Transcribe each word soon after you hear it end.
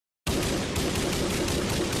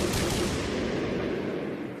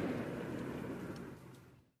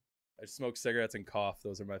I smoke cigarettes and cough.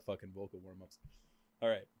 Those are my fucking vocal warm-ups. All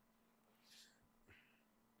right.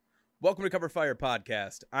 Welcome to Cover Fire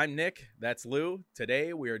Podcast. I'm Nick. That's Lou.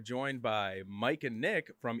 Today we are joined by Mike and Nick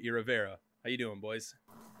from Iravera. How you doing, boys?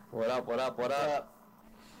 What up?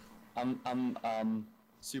 I'm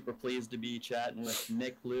super pleased to be chatting with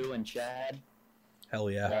Nick, Lou, and Chad. Hell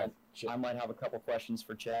yeah. I might have a couple questions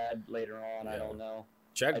for Chad later on. Yeah. I don't know.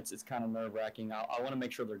 Chad, it's kind of nerve-wracking. I want to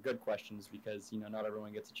make sure they're good questions because not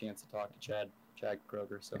everyone gets a chance to talk to Chad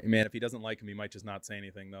Kroger. So hey, man, if he doesn't like him, he might just not say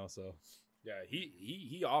anything though. So yeah,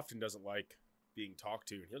 he often doesn't like being talked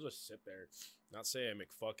to, and he'll just sit there, not say a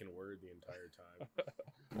McFucking word the entire time.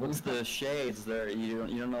 What's the shades there? You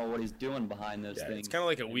don't know what he's doing behind those things. It's kind of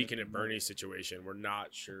like a Weekend at Bernie's situation. We're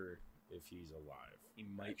not sure if he's alive. He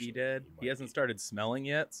might be dead. He hasn't started smelling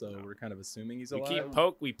yet, so we're kind of assuming he's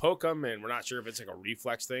alive. We poke him, and we're not sure if it's like a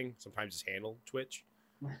reflex thing. Sometimes his handle twitch,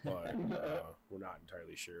 but we're not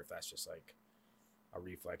entirely sure if that's just like a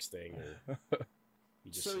reflex thing or he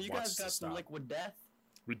just so you wants guys got to some stop. liquid death?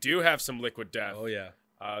 We do have some liquid death. Oh yeah,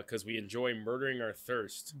 because we enjoy murdering our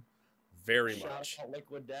thirst very much. Shout out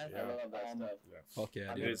liquid death. Yeah. I love that stuff. Yeah. Fuck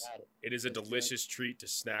yeah, It is. It is a delicious treat to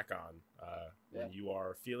snack on when you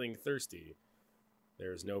are feeling thirsty.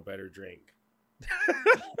 There's no better drink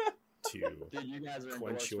to Dude, you guys are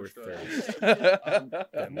quench your sure. thirst.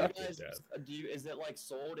 Is it like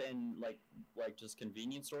sold in like just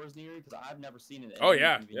convenience stores near you? Because I've never seen it. Oh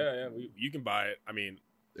yeah. You can buy it. I mean,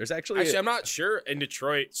 there's actually I'm not sure in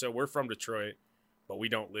Detroit. So we're from Detroit, but we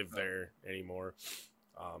don't live there anymore.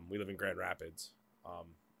 We live in Grand Rapids,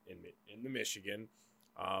 in the Michigan,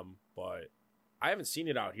 but I haven't seen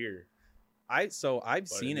it out here. I've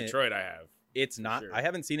seen it. Detroit, I have. It's not. Sure. I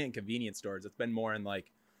haven't seen it in convenience stores. It's been more in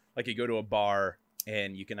like you go to a bar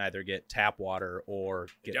and you can either get tap water or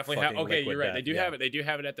get definitely have. Okay, you're right. Death. They do have it. They do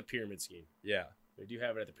have it at the Pyramid Scheme. Yeah, they do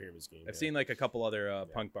have it at the Pyramid Scheme. I've seen like a couple other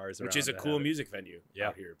punk bars, which is a cool music venue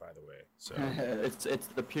out here, by the way. So it's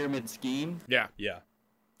the Pyramid Scheme. Yeah.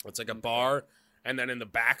 It's like a bar. And then in the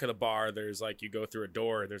back of the bar, there's like you go through a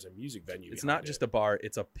door. There's a music venue. It's not just a bar;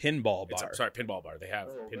 it's a pinball bar. Pinball bar. They have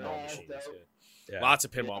pinball machines. Yeah. Lots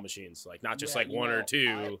of pinball machines, like not just like one or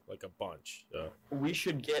two, like a bunch. So. We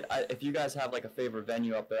should get if you guys have like a favorite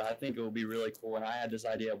venue up there. I think it would be really cool. And I had this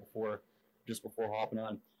idea before hopping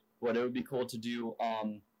on, but it would be cool to do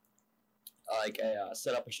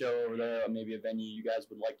set up a show over there, or maybe a venue you guys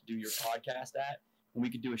would like to do your podcast at, and we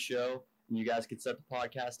could do a show, and you guys could set the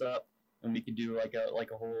podcast up. And we could do like a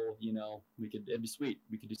whole, it'd be sweet.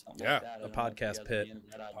 We could do something like that. A podcast pit.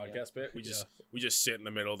 Podcast pit. We just sit in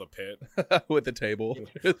the middle of the pit with the table.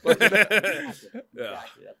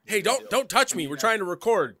 Hey, don't touch me. We're trying to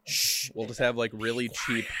record. Shh. We'll just have like really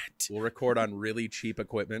cheap. We'll record on really cheap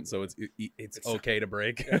equipment, so it's okay to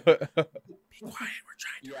break. Be quiet. We're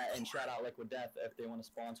trying to. Yeah, and shout out Liquid Death if they want to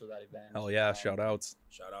sponsor that event. Hell yeah! Shout outs.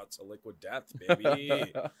 Shout out to Liquid Death,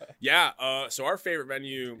 baby. Yeah. So our favorite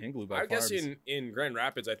venue, I guess in Grand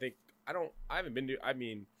Rapids. I haven't been to. I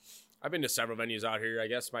mean, I've been to several venues out here. I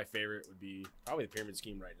guess my favorite would be probably the Pyramid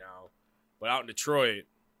Scheme right now. But out in Detroit,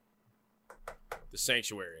 the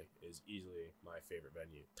Sanctuary is easily my favorite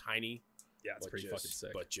venue. Tiny. Yeah, it's pretty fucking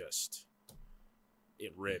sick. But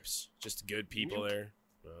it rips. Just good people there.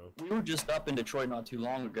 We were just up in Detroit not too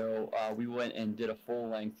long ago. We went and did a full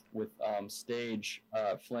length with Stage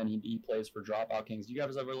Flynn. He plays for Dropout Kings. Do you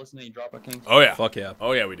guys ever listen to any Dropout Kings? Oh yeah, fuck yeah.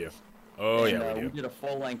 Oh yeah, we do. We do. We did a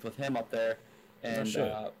full length with him up there,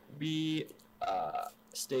 and we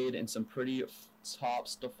stayed in some pretty top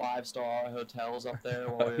 5-star hotels up there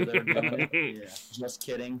while we were there doing it. Yeah. Just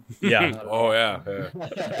kidding. Yeah.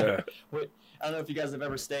 Yeah. Wait, I don't know if you guys have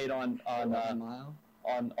ever stayed on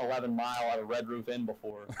 11 Mile at a Red Roof Inn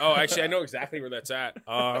before. Oh, actually, I know exactly where that's at.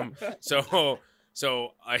 So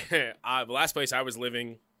the last place I was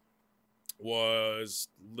living was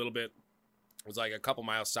like a couple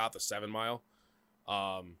miles south of 7 Mile.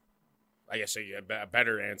 I guess a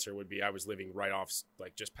better answer would be I was living right off,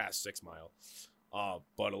 like just past 6 Mile.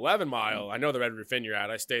 But 11 Mile, I know the Red Roof Inn you're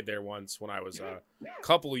at. I stayed there once when I was a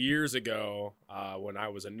couple of years ago. When I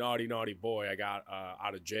was a naughty boy, I got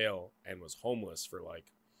out of jail and was homeless for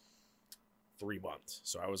like 3 months.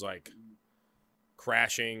 So I was like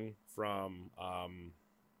crashing from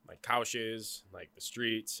like couches, like the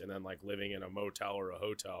streets, and then like living in a motel or a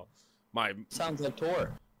hotel. Sounds like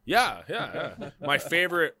tour. Yeah. My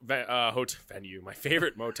favorite hotel venue, my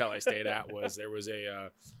favorite motel I stayed at there was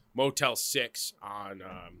a Motel 6 on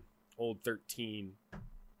Old 13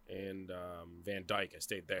 and Van Dyke. I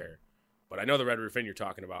stayed there. But I know the Red Roof Inn you're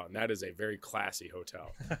talking about, and that is a very classy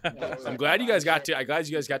hotel. I'm glad you guys got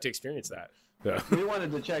to experience that. Yeah. We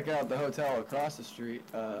wanted to check out the hotel across the street.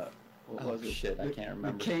 What Oh was it? shit, I can't The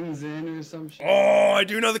remember. King's Inn or some shit. Oh, I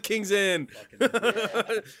do know the King's Inn.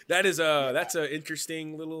 Fucking- That's an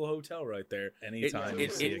interesting little hotel right there. Anytime you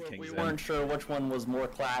see a King's we Inn. weren't sure which one was more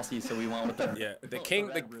classy, so we went with the Yeah, the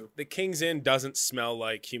Red Roof. King's Inn doesn't smell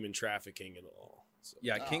like human trafficking at all. So,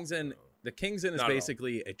 Yeah, Oh. King's Inn. The King's Inn is Not at all.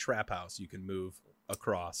 basically a trap house you can move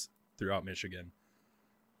across throughout Michigan.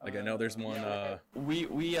 Like I know there's one. We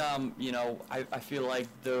you know, I feel like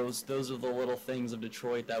those are the little things of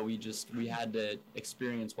Detroit that we had to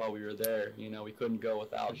experience while we were there. You know, we couldn't go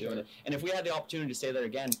without doing it. And if we had the opportunity to stay there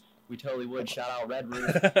again, we totally would. Shout out Red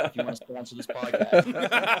Roof if you want to sponsor this podcast.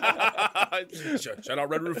 Shout out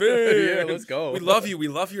Red Roof Inn. Yeah, let's go. We love you. We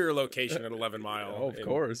love your location at 11 Mile. Oh, of And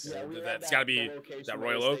course. Yeah, we That's had got to be the location that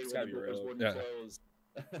where Royal we Oak. stayed It's got to be when the Royal doors Oak. wouldn't Yeah. close.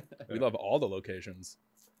 We love all the locations.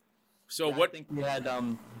 So Yeah, what? I think we had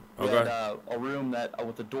Okay. a room that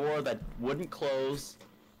with a door that wouldn't close,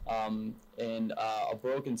 and a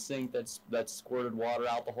broken sink that squirted water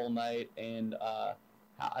out the whole night, and I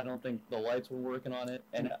don't think the lights were working on it,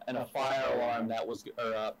 and a fire alarm that was,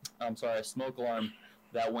 a smoke alarm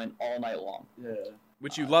that went all night long. Yeah.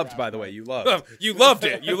 Which you loved, by the way. You loved. You loved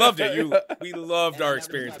it. You loved it. We loved And our I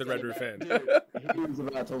experience at the Red never Roof Inn. Dude, he was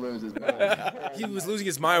about to lose his mind. He was losing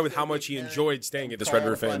his mind with how much he enjoyed staying at this Red Call the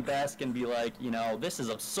Roof front Inn. desk and be like, you know, this is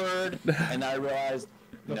absurd, and I realized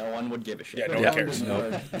no one would give a shit. Yeah, no The one phone cares. didn't No,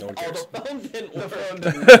 work. no one Oh, cares. the phone didn't The work. phone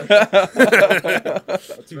didn't work.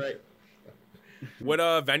 That's right. What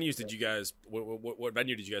venues did you guys? What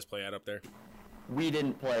venue did you guys play at up there? We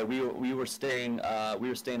didn't play. We were staying. We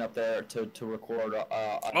were staying up there to record.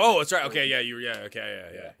 Oh, that's right. Okay, yeah, you were. Yeah,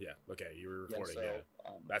 okay, yeah. Okay, you were recording. so,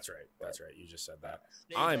 Yeah, that's right. That's right. You just said that.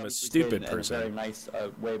 stayed I'm a obviously stupid stayed in person. a very nice,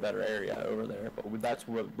 way better area over there. But that's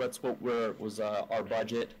what was our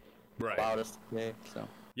budget Right. allowed us to pay. So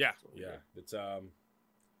Yeah. It's an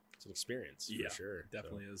experience Yeah, for sure.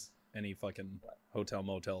 Definitely is. Any fucking hotel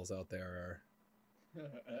motels out there are.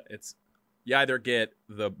 It's you either get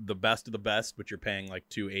the best of the best, which you're paying like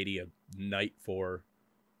 $280 a night for,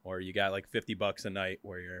 or you got like $50 a night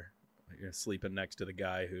where you're sleeping next to the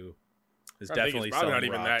guy who is I think definitely it's probably not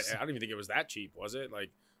selling even rocks. that. I don't even think it was that cheap, was it? Like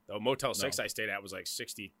the Motel 6 No. I stayed at was like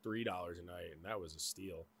 $63 a night, and that was a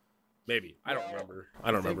steal. Maybe I don't Well, remember. I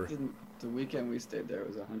don't remember. think the weekend we stayed there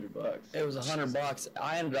was $100. it was $100.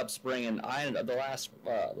 I ended up springing. The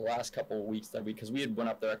last couple of weeks because we had went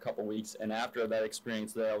up there a couple weeks, and after that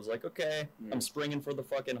experience there, I was like, okay, Yeah. I'm springing for the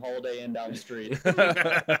fucking Holiday Inn down the street.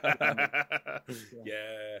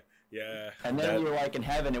 yeah. And then we were like in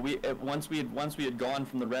heaven, and once we had gone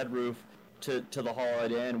from the Red Roof to the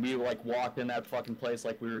Holiday Inn, we like walked in that fucking place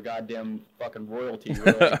like we were goddamn fucking royalty. We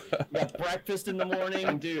were like, we got breakfast in the morning,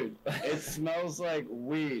 And dude, it smells like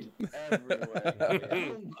weed everywhere.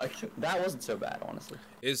 that wasn't so bad, honestly.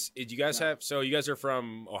 Did you guys have? So you guys are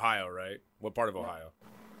from Ohio, right? What part of Ohio?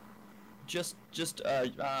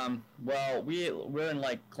 Well, we're in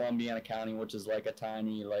like Columbiana County, which is like a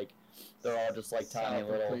tiny they're all just like tiny South of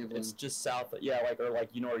little. Cleveland. It's just south, or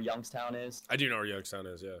you know where Youngstown is. I do know where Youngstown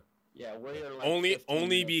is. Yeah. Yeah, we're like Only 15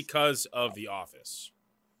 minutes. because of The Office.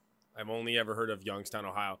 I've only ever heard of Youngstown,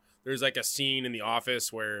 Ohio. There's like a scene in The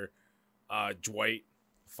Office where Dwight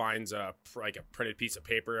finds a printed piece of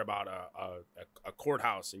paper about a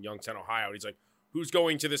courthouse in Youngstown, Ohio. And he's like, "Who's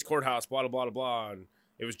going to this courthouse?" Blah blah blah blah. And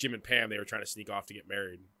it was Jim and Pam. They were trying to sneak off to get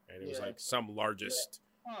married, and it was Yeah. like some largest.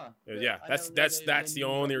 Huh. Yeah, I that's never that's really that's the knew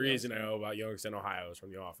only about reason I Youngstown. know about Youngstown, Ohio, is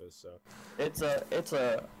from The Office. So It's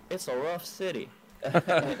a rough city.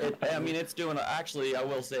 I mean, it's doing. Actually, I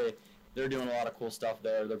will say, they're doing a lot of cool stuff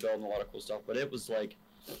there. They're building a lot of cool stuff. But it was like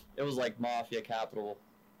mafia capital,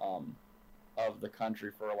 of the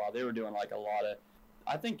country for a while. They were doing like a lot of.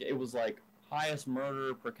 I think it was like highest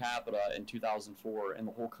murder per capita in 2004 in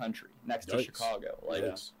the whole country, next to Yikes. Chicago. Like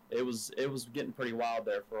Yikes. it was getting pretty wild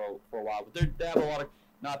there for a while. But they have a lot of.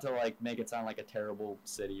 Not to like make it sound like a terrible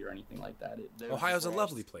city or anything like that. There's Ohio's a just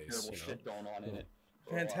lovely place, Terrible you know. shit going on in it.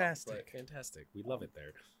 for a while, Fantastic. fantastic. We love it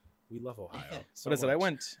there. We love Ohio. What is it? I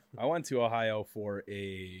went to Ohio for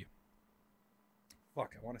a I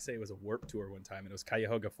want to say it was a Warp Tour one time, and it was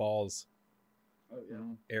Cuyahoga Falls Oh yeah.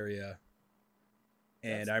 area.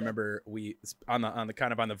 And That's- I remember we on the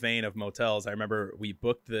kind of on the vein of motels. I remember we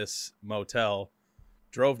booked this motel,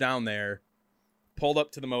 drove down there, pulled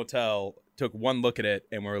up to the motel, took one look at it,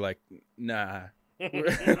 and we were like, nah.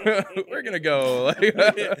 we're gonna go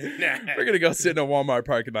we're gonna go sit in a Walmart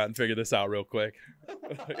parking lot and figure this out real quick. Yeah,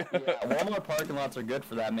 Walmart parking lots are good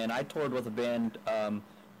for that, man. I toured with a band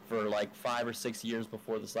for like 5 or 6 years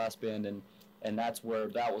before this last band, and that's where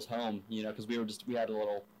that was home, you know, because we had a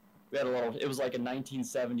little. It was like a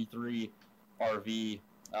 1973 RV,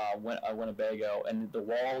 Winnebago, and the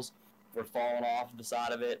walls were falling off the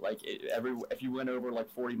side of it. Like if you went over like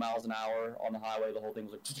 40 miles an hour on the highway, the whole thing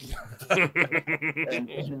was like.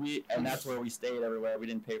 and that's where we stayed everywhere. We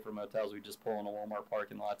didn't pay for motels. We just pull in the Walmart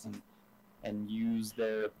parking lots and use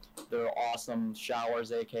their awesome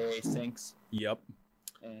showers, aka sinks. Yep.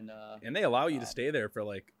 And they allow you to stay there for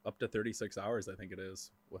like up to 36 hours, I think it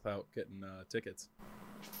is, without getting tickets.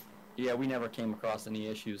 Yeah, we never came across any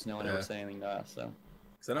issues. No one ever said anything to us. So.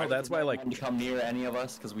 So no, that's why like to come near any of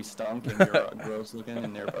us because we stunk and we were gross looking,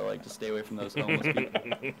 and they're like, just stay away from those homeless people.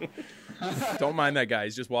 Don't mind that guy.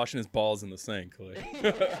 He's just washing his balls in the sink. Like.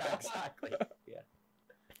 Yeah, exactly. Yeah.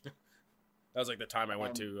 That was like the time I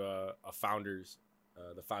went to the Founders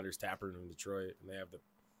Tap Room in Detroit, and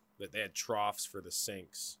they had troughs for the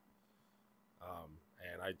sinks.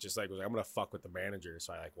 And I just like was like, I'm gonna fuck with the manager,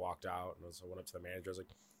 so I like walked out and I went up to the manager. I was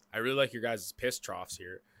like, I really like your guys' piss troughs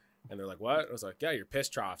here. And they're like, what? I was like, yeah, your piss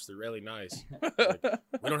troughs. They're really nice. Like,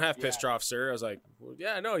 we don't have piss troughs, sir. I was like, well,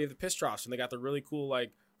 yeah, no, you have the piss troughs. And they got the really cool,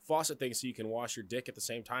 like, faucet thing so you can wash your dick at the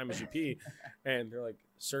same time as you pee. And they're like,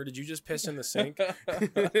 sir, did you just piss in the sink?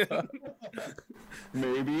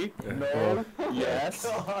 Maybe. No. Yes.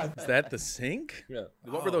 Is that the sink? Yeah.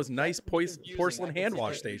 What were those nice porcelain hand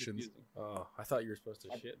wash stations? Oh, I thought you were supposed to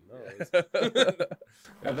shit in those.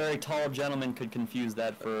 A very tall gentleman could confuse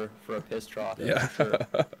that for a piss trough. Yeah. For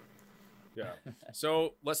sure. Yeah.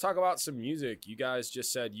 So let's talk about some music. You guys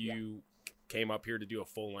just said you came up here to do a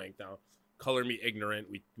full length. Now, color me ignorant.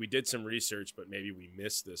 We did some research, but maybe we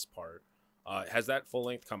missed this part. Has that full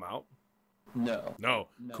length come out? No.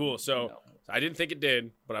 Cool. So no. I didn't think it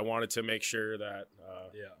did, but I wanted to make sure that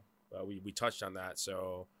we touched on that.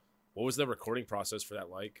 So what was the recording process for that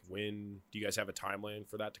like? When do you guys have a timeline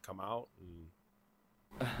for that to come out?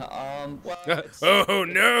 Well, oh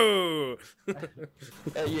no.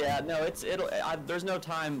 Yeah, no, there's no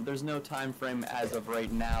time frame as of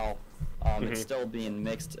right now. It's still being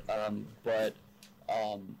mixed, but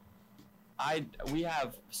we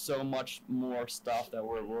have so much more stuff that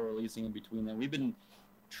we're releasing in between then. We've been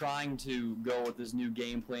trying to go with this new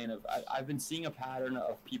game plan of I've been seeing a pattern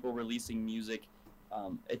of people releasing music.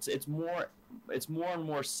 It's more and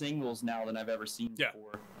more singles now than I've ever seen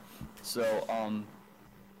before. So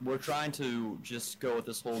we're trying to just go with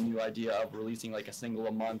this whole new idea of releasing like a single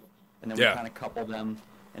a month, and then we kind of couple them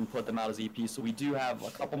and put them out as EPs. So we do have a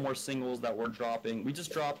couple more singles that we're dropping. We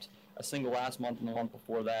just dropped a single last month and the month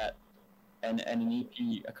before that, and an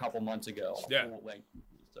EP a couple months ago. Yeah. Full-length EP,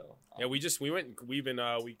 so, yeah, we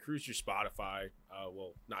cruised your Spotify.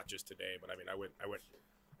 Well, not just today, but I mean, I went. I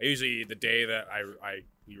usually the day that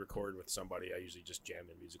we record with somebody, I usually just jam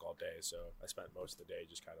their music all day. So I spent most of the day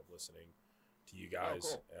just kind of listening to you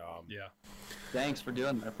guys. Oh, cool. Thanks for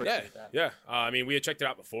doing that. I appreciate that. Yeah. I mean, we had checked it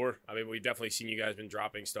out before. I mean, we've definitely seen you guys been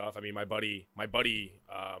dropping stuff. I mean, my buddy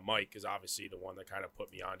Mike is obviously the one that kind of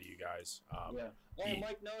put me onto you guys.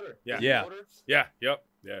 Mike Noter. Yeah. Yeah. Yeah. Yep.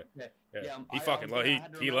 Yeah. Okay. Yeah.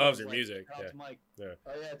 He loves your music. Shout out to Mike. Yeah.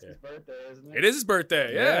 Oh yeah, it's his birthday, isn't it? It is his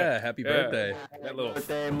birthday. Yeah. Happy birthday. That little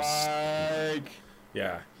birthday, Mike.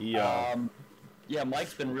 Yeah. He. Yeah,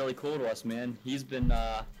 Mike's been really cool to us, man. He's been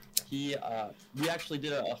we actually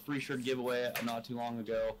did a free shirt giveaway not too long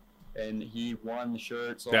ago, and he won the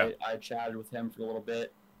shirt. So I chatted with him for a little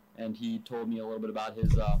bit, and he told me a little bit about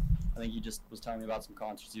his. I think he just was telling me about some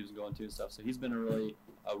concerts he was going to and stuff. So he's been a really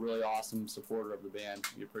awesome supporter of the band.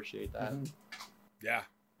 We appreciate that. Mm-hmm.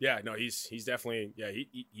 Yeah. No, he's definitely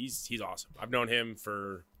he's awesome. I've known him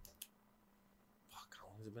for how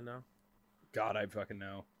long has it been now? God, I fucking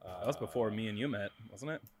know. That was before me and you met,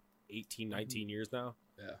 wasn't it? 18, 19 years now.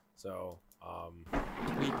 Yeah. So,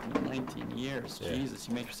 19 years. Yeah. Jesus,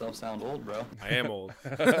 you make yourself sound old, bro. I am old.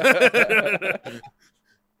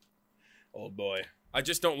 Old boy. I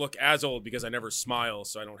just don't look as old because I never smile,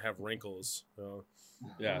 so I don't have wrinkles. So,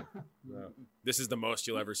 Yeah. this is the most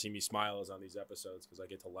you'll ever see me smile is on these episodes because I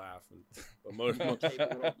get to laugh. You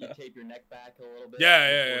tape your neck back a little bit.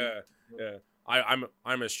 Yeah.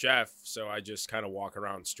 I'm a chef, so I just kind of walk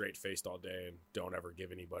around straight faced all day and don't ever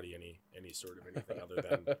give anybody any sort of anything other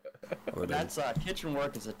than. That's kitchen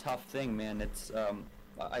work is a tough thing, man. It's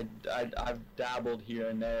I've dabbled here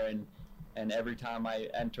and there, and every time I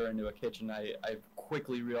enter into a kitchen, I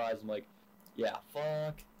quickly realize I'm like, yeah,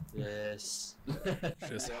 fuck this.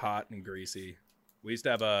 Just hot and greasy. We used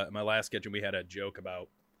to have my last kitchen, we had a joke about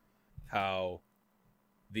how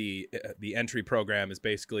the entry program is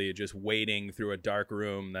basically just wading through a dark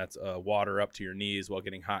room that's water up to your knees while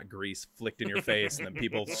getting hot grease flicked in your face, and then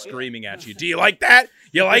people screaming at you, "Do you like that?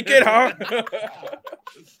 You like it, huh?"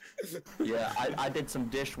 Yeah, I did some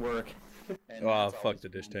dish work. And Oh, that's fuck always the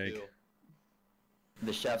dish fun to tank. do.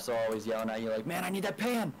 the chefs are always yelling at you like, man, I need that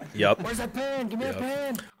pan. Yep. Where's that pan? Give me that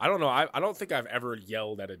pan. I don't know. I don't think I've ever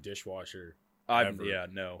yelled at a dishwasher. Ever. Yeah,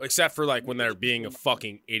 no. Except for like when they're being a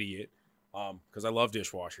fucking idiot. Because I love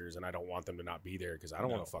dishwashers and I don't want them to not be there because I don't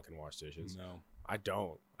want to fucking wash dishes. No. I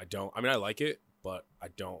don't. I mean, I like it, but I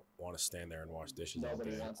don't want to stand there and wash dishes all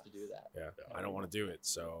Nobody day. wants to do that. Yeah, I don't want to do it.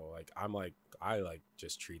 So like, I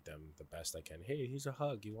just treat them the best I can. Hey, here's a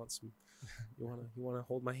hug. You want some? You wanna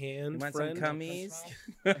hold my hand, friend? cummies?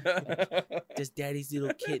 Does Daddy's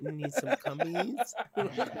little kitten need some cummies?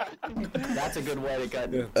 That's a good way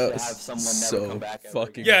to have someone never come back.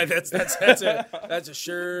 Fucking Yeah, that's a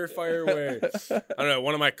surefire way. I don't know.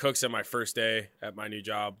 One of my cooks at my first day at my new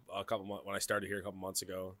job, when I started here a couple months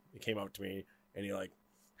ago, he came up to me and he like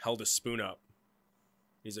held a spoon up.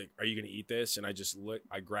 He's like, "Are you gonna eat this?" And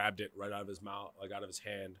I grabbed it right out of his mouth, like out of his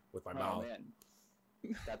hand with my mouth. Man.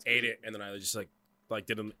 That's Ate good. it, and then I just like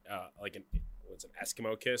did an an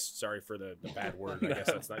Eskimo kiss. Sorry for the bad word. I guess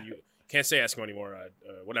that's not you. Can't say Eskimo anymore.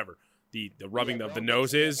 Whatever. The rubbing of the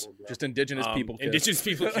nose is. just indigenous people. Kiss. Indigenous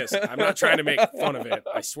people kiss. I'm not trying to make fun of it.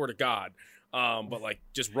 I swear to God. But like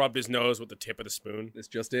just rubbed his nose with the tip of the spoon. It's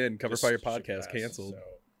just in. Cover Just Fire shit podcast fast, canceled.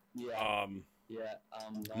 So,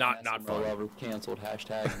 Not not Eskimo fun. lover canceled.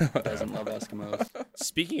 Hashtag doesn't love Eskimos.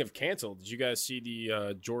 speaking of canceled, did you guys see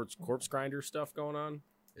the George Corpse Grinder stuff going on?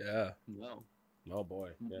 Yeah. No. Oh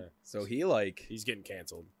boy, yeah, So he's getting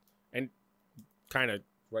canceled, and kind of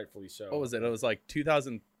rightfully so. what was it? It was like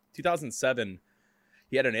 2007.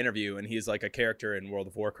 He had an interview, and he's like a character in World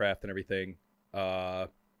of Warcraft and everything.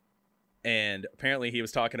 And apparently he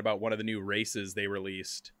was talking about one of the new races they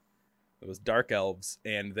released. It was Dark Elves,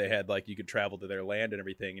 and they had like you could travel to their land and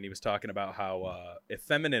everything. And he was talking about how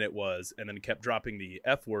effeminate it was, and then kept dropping the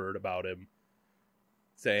F word about him,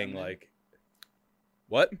 saying like,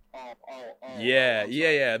 "What? Yeah,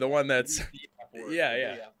 the one that's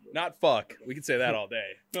yeah. Not fuck. We could say that all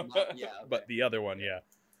day, but the other one, yeah."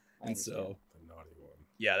 And so, The naughty one.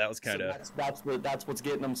 yeah, that was kind of that's what's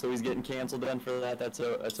getting him. So he's getting canceled then for that. That's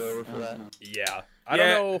over for that. yeah. I don't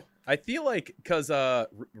know. I feel like because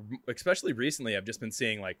especially recently, I've just been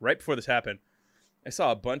seeing like right before this happened, I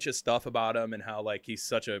saw a bunch of stuff about him and how like he's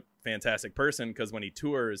such a fantastic person because when he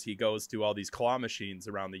tours, he goes to all these claw machines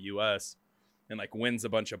around the U.S. and like wins a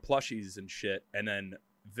bunch of plushies and shit, and then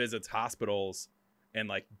visits hospitals and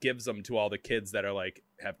like gives them to all the kids that are like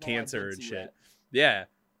have cancer and shit. That. Yeah.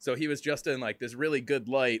 So he was just in like this really good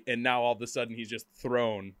light, and now all of a sudden he's just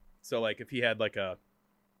thrown. So like if he had like a,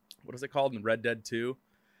 what is it called in Red Dead 2?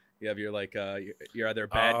 You have your like you're either a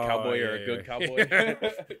bad cowboy or a good cowboy.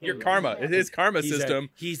 Your karma, his karma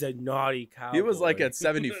system. He's a naughty cowboy. He was like at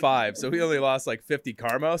 75, so he only lost like 50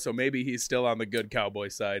 karma. So maybe he's still on the good cowboy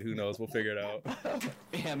side. Who knows? We'll figure it out.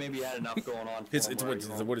 Yeah, maybe he had enough going on. It's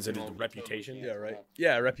what is it? His reputation? Yeah, right.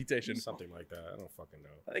 Yeah, reputation. Something like that. I don't fucking know.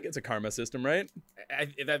 I think it's a karma system, right? I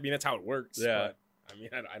mean, that's how it works. Yeah. But, I mean,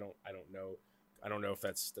 I don't know. I don't know if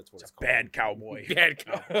that's what it's called. Bad cowboy. Bad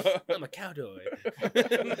cowboy. I'm a cowboy.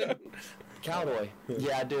 Cowboy.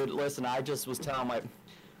 Yeah, dude. Listen, I just was telling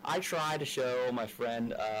I tried to show my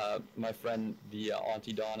friend the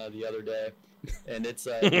Auntie Donna the other day, and it's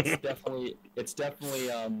definitely it's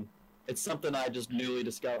something I just newly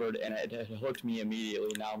discovered, and it hooked me immediately.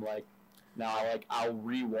 Now I'll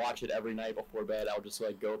rewatch it every night before bed. I'll just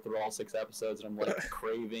like go through all 6 episodes, and I'm like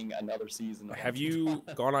craving another season. Have you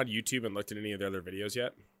gone on YouTube and looked at any of the other videos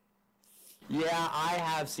yet? Yeah, I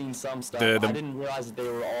have seen some stuff. I I didn't realize that they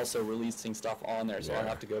were also releasing stuff on there, so I'll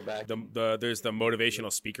have to go back. There's the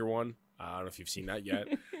motivational speaker one. I don't know if you've seen that yet.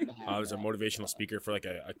 There's a motivational speaker for like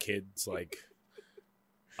a kid's like.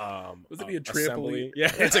 Wasn't he a assembly. trampoline?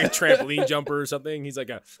 Yeah, it's like a trampoline jumper or something. He's like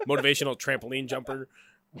a motivational trampoline jumper.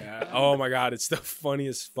 Yeah. Oh my god, it's the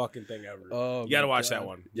funniest fucking thing ever. Oh, you gotta my watch God. that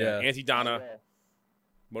one. Yeah. Auntie Donna,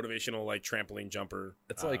 motivational like trampoline jumper.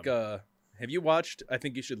 It's like have you watched I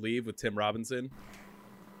Think You Should Leave with Tim Robinson?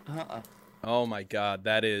 Oh my god,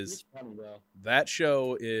 It's funny though. that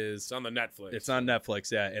show is it's on the Netflix. It's on Netflix,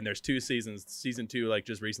 yeah, and there's 2 seasons. Season 2 like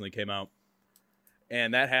just recently came out.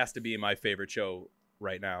 And that has to be my favorite show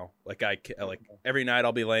right now. Like like every night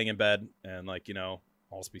I'll be laying in bed and like, you know,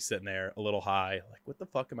 I'll just be sitting there a little high, like what the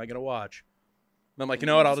fuck am I going to watch? And I'm like, you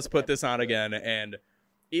know what? I'll just put this on again. And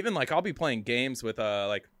even like I'll be playing games with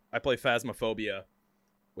like I play Phasmophobia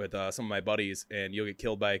with some of my buddies, and you'll get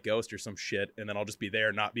killed by a ghost or some shit, and then I'll just be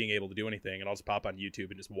there not being able to do anything, and I'll just pop on YouTube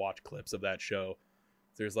and just watch clips of that show.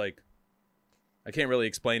 There's like, I can't really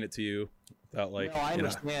explain it to you without like. No, I you know.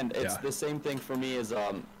 understand. It's yeah. the same thing for me as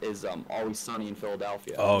Always Sunny in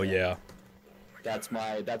Philadelphia. Oh yeah. That's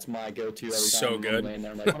my go-to every time. So I'm good. laying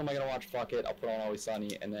there, I'm like, what am I gonna watch? Fuck it, I'll put on Always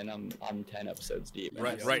Sunny, and then I'm 10 episodes deep. And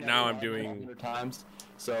I've Right seen now it I'm doing 100 times.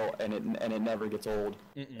 So and it never gets old.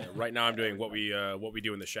 right now I'm doing what we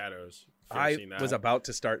do in the shadows. If you've ever I seen that. was about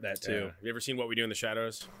to start that Yeah. too. Have you ever seen What We Do in the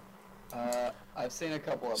Shadows? I've seen a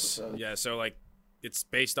couple episodes. Yeah, so like it's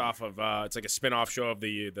based off of it's like a spin-off show of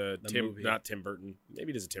the Tim movie. not Tim Burton.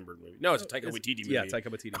 Maybe it is a Tim Burton movie. No, it's a Taika Waititi movie. Yeah, Taika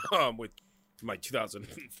Waititi. With from like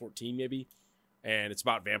 2014 maybe. And it's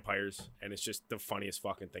about vampires and it's just the funniest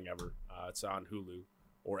fucking thing ever. It's on Hulu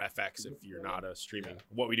or FX if you're not streaming.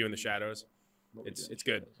 What We Do in the Shadows. It's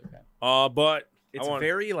good. Okay. But It's I want,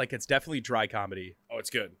 very like it's definitely dry comedy. oh, it's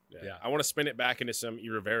good. Yeah. Yeah. I want to spin it back into some E.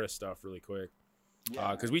 Rivera stuff really quick.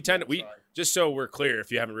 Yeah, Because sorry. just so we're clear,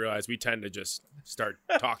 if you haven't realized, we tend to just start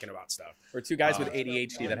talking about stuff. We're two guys with Uh,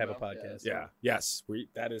 ADHD that have a podcast. Yeah. Yes.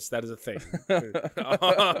 That is a thing.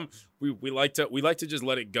 We like to just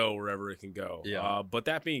let it go wherever it can go. Yeah. But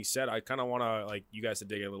that being said, I kind of want to like you guys to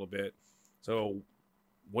dig in a little bit. So,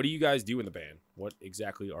 what do you guys do in the band? What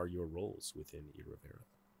exactly are your roles within E. Rivera?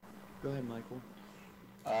 Go ahead, Michael.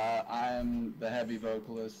 I'm the heavy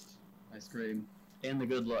vocalist. I scream. And the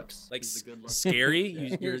good looks. Like He's the good looks. scary?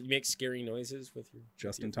 You make scary noises with your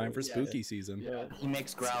Just in time for Yeah. spooky season. Yeah. He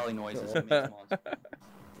makes growly noises. He makes monsters.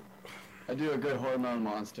 I do a good hormone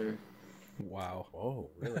monster. Wow.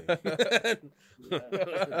 Oh, really?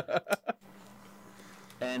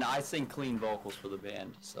 And I sing clean vocals for the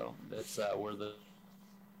band, so that's we're the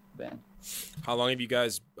band. How long have you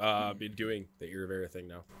guys been doing the E. Rivera thing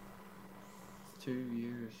now? 2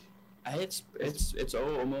 years. It's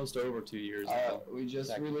almost over 2 years. Ago. We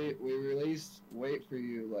just released Wait For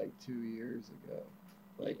You like 2 years ago.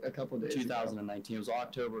 Like a couple days 2019. It was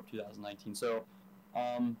October of 2019. So,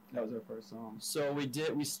 ago. That was our first song. so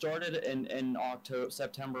we started in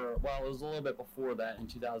September. Well, it was a little bit before that in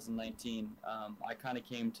 2019.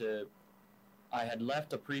 I had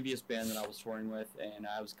left a previous band that I was touring with, and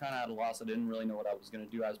I was kind of at a loss. I didn't really know what I was gonna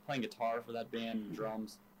do. I was playing guitar for that band and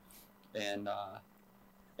drums, and I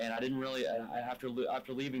didn't really. After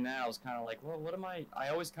leaving that, I was kind of like, well, what am I? I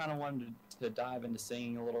always kind of wanted to dive into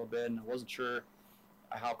singing a little bit, and I wasn't sure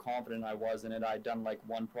how confident I was in it. I'd done like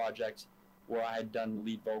one project where I had done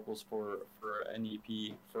lead vocals for an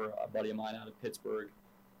EP for a buddy of mine out of Pittsburgh.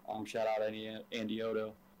 Shout out Andy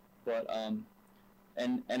Odo. But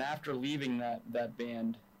and after leaving that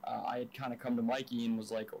band, I had kind of come to Mikey and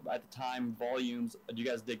was like, at the time, Volumes. Do you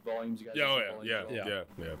guys dig Volumes? You guys listen to Volumes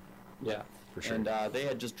at all? Yeah. For sure. And they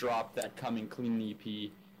had just dropped that Coming Clean EP.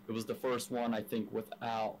 It was the first one, I think,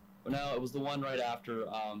 without. No, it was the one right after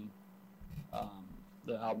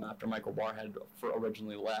the album after Michael Barr had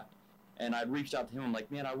originally left. And I reached out to him. I'm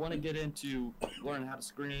like, man, I want to get into learning how to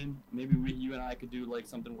scream. Maybe you and I could do like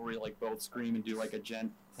something where we like both scream and do like a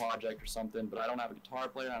gent project or something. But I don't have a guitar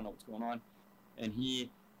player. I don't know what's going on. And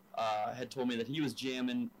he had told me that he was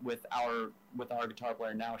jamming with our guitar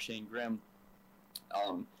player now, Shane Grimm.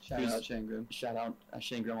 Shout out Shane Grimm. Shout out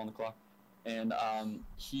Shane Grimm on the clock. And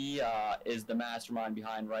he is the mastermind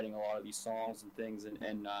behind writing a lot of these songs and things.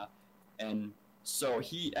 And so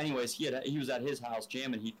he was at his house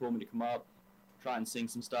jamming. He told me to come up, try and sing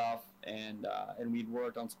some stuff, and we'd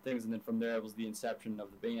worked on some things. And then from there, it was the inception of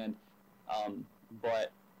the band.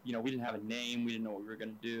 But we didn't have a name. We didn't know what we were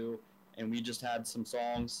gonna do, and we just had some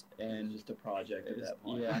songs and Just a project at that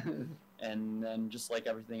point. Yeah. And then just like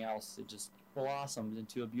everything else, it just blossomed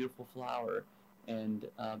into a beautiful flower and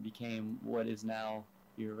became what is now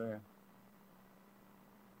E. Rivera.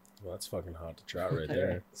 Well, that's fucking hot to trot right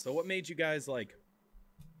there. So what made you guys like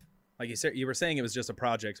you said, you were saying it was just a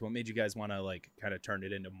project. So what made you guys want to like kind of turn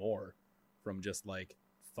it into more from just like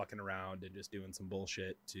fucking around and just doing some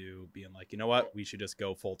bullshit to being like, you know what, we should just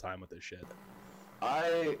go full time with this shit?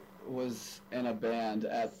 I was in a band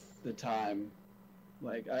at the time.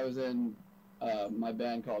 Like, I was in my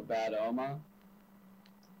band called Bad Oma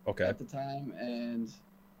Okay. at the time, and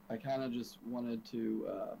I kind of just wanted to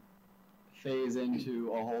phase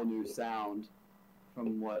into a whole new sound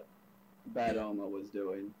from what Bad Oma was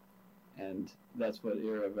doing, and that's what E.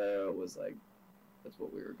 Rivera was like. That's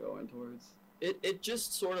what we were going towards. It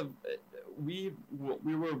just sort of we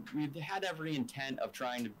had every intent of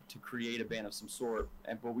trying to create a band of some sort,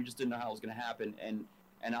 but we just didn't know how it was going to happen. And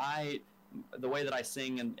the way that I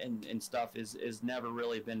sing and stuff is never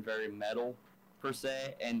really been very metal per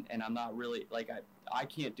se, and I'm not really like I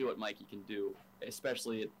can't do what Mikey can do,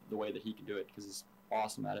 especially the way that he can do it because he's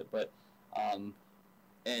awesome at it. But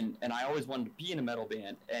and I always wanted to be in a metal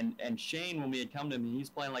band. And Shane, when we had come to him,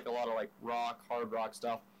 he's playing like a lot of like rock, hard rock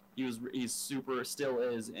stuff. He's super, still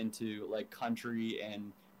is into like country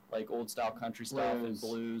and like old style country stuff and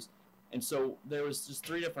blues. And so there was just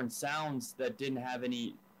 3 different sounds that didn't have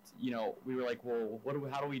any, you know, we were like, well,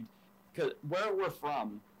 how do we, because where we're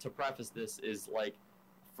from, to preface this, is like,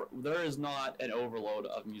 there is not an overload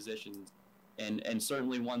of musicians, and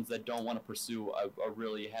certainly ones that don't want to pursue a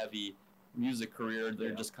really heavy music career.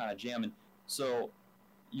 They're just kind of jamming. So,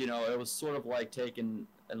 you know, it was sort of like taking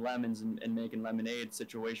lemons and making lemonade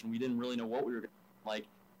situation. We didn't really know what we were going to like.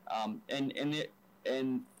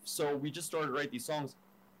 And so we just started to write these songs.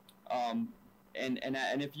 And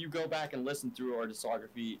if you go back and listen through our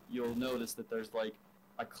discography, you'll notice that there's like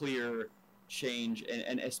a clear change,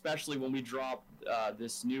 and especially when we drop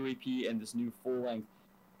this new EP and this new full length,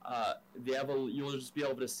 you'll just be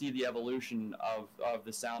able to see the evolution of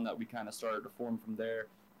the sound that we kind of started to form from there.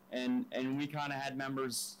 And we kind of had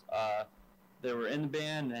members that were in the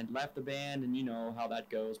band and left the band, and you know how that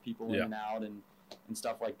goes, people in and out and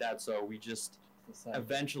stuff like that. So we just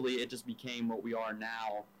eventually it just became what we are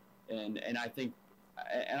now, and I think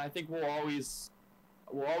we'll always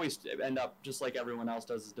end up just like everyone else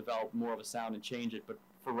does, is develop more of a sound and change it. But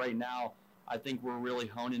for right now, I think we're really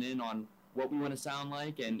honing in on what we want to sound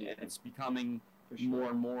like, and it's becoming more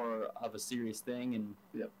and more of a serious thing, and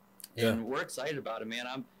we're excited about it,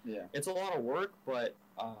 man. It's a lot of work, but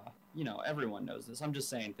you know, everyone knows this. I'm just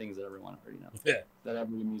saying things that everyone already knows. Yeah. That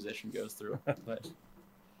every musician goes through. But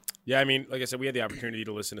yeah, I mean, like I said, we had the opportunity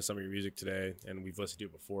to listen to some of your music today, and we've listened to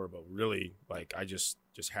it before, but really, like, I just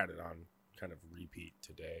had it on kind of repeat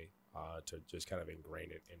today to just kind of ingrain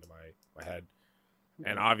it into my head.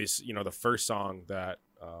 And obviously, you know, the first song that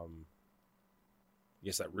I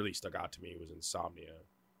guess that really stuck out to me was Insomnia.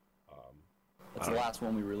 That's the last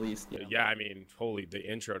one we released. You know? Yeah, I mean, the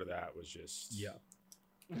intro to that was just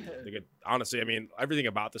honestly, I mean, everything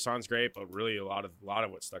about the song's great, but really a lot of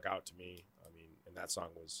what stuck out to me, I mean, in that song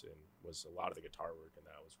was a lot of the guitar work, and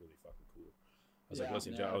that was really fucking cool. I was like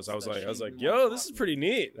listening to it, I was like, yo, this is pretty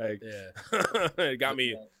neat. Like, it got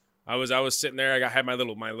me. I was sitting there, I had my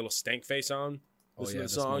little stank face on. Listening to the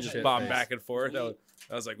song, just bobbing back and forth. I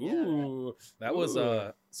was like, ooh. That was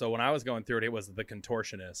so when I was going through it was The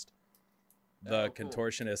Contortionist.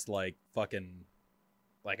 Contortionist, like, fucking,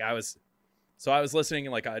 like, I was listening,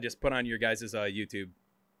 like, I just put on your guys' YouTube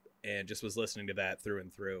and just was listening to that through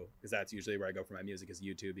and through, because that's usually where I go for my music, is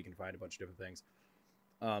YouTube. You can find a bunch of different things.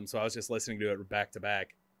 So I was just listening to it back to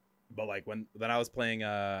back. But like then I was playing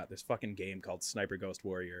this fucking game called Sniper Ghost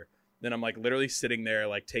Warrior. Then I'm like literally sitting there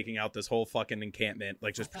like taking out this whole fucking encampment,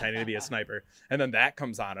 like just pretending to be a sniper. And then that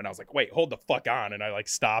comes on and I was like, wait, hold the fuck on. And I like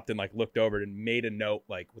stopped and like looked over and made a note,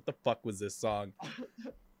 like, what the fuck was this song?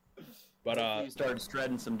 But you started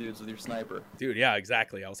shredding some dudes with your sniper. Dude, yeah,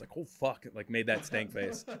 exactly. I was like, oh fuck, like made that stank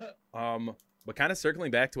face. But kind of circling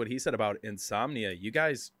back to what he said about Insomnia, you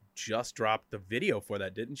guys just dropped the video for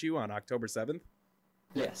that, didn't you, on October 7th?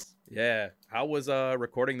 Yes. Yeah. How was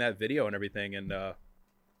recording that video and everything, and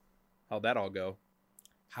how'd that all go?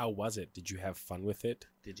 How was it? Did you have fun with it?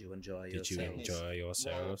 Did you enjoy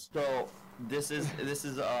yourselves? So this is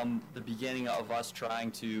the beginning of us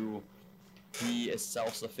trying to be as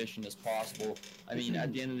self-sufficient as possible. I mean,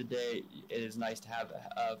 at the end of the day, it is nice to have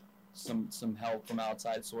some help from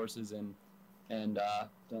outside sources, and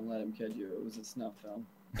don't let him kid you. It was a snuff film.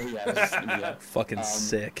 Yeah. Fucking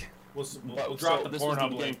sick. We'll drop the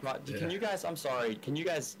Pornhub link. Can you guys? I'm sorry. Can you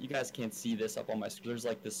guys? You guys can't see this up on my screen. There's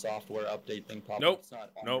like this software update thing popping. Nope. It's not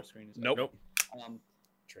on your screen. Nope.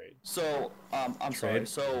 Trade. So I'm sorry.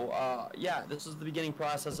 So yeah, this is the beginning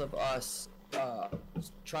process of us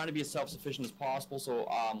trying to be as self-sufficient as possible. So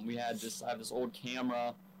I have this old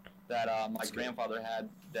camera that my grandfather had,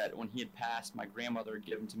 that when he had passed, my grandmother had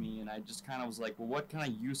given to me, and I just kind of was like, well, what kind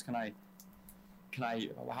of use how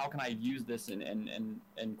can I use this and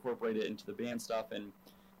incorporate it into the band stuff? And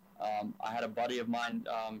I had a buddy of mine,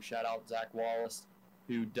 shout out Zach Wallace,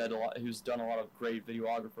 who's done a lot of great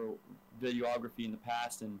videography in the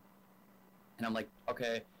past, and I'm like,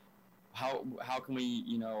 okay, how can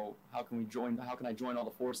I join all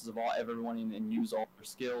the forces of everyone and use all their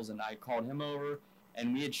skills? And I called him over,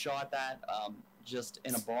 and we had shot that just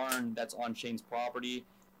in a barn that's on Shane's property,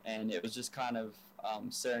 and it was just kind of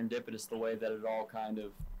serendipitous the way that it all kind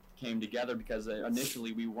of came together, because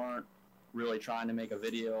initially we weren't really trying to make a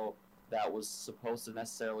video that was supposed to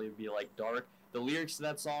necessarily be like dark. The lyrics to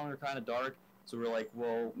that song are kind of dark, so we're like,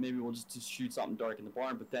 well, maybe we'll just shoot something dark in the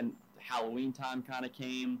barn. But then Halloween time kind of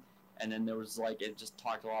came, and then there was like, it just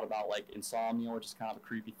talked a lot about like insomnia, which is kind of a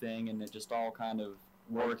creepy thing, and it just all kind of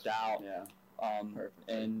worked out. Yeah.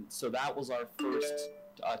 And so that was our first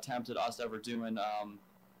attempt at us ever doing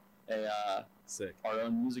sick our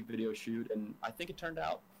own music video shoot, and I think it turned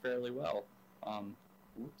out fairly well.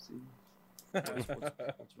 Whoopsie.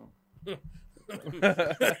 What's wrong?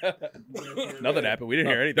 Nothing happened. We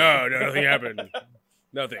didn't hear anything. No, nothing happened.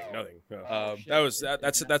 Nothing. No.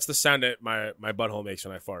 That's the sound that my butthole makes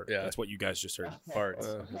when I fart. Yeah. That's what you guys just heard.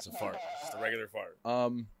 Farts. It's a fart. Just a regular fart.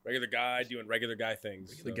 Regular Regular guy doing regular guy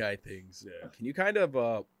things. so. guy things. Yeah. Can you kind of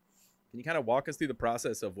walk us through the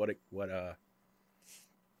process of what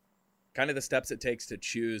kind of the steps it takes to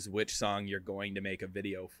choose which song you're going to make a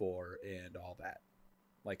video for and all that,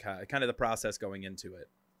 like kind of the process going into it?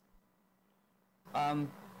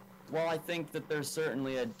 Well, I think that there's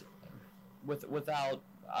certainly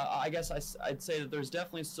I guess I'd say that there's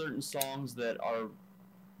definitely certain songs that are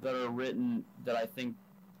written that I think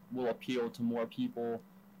will appeal to more people.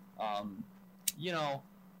 You know,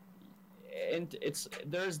 and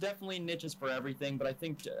there's definitely niches for everything, but I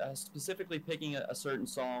think specifically picking a certain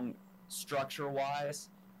song structure-wise,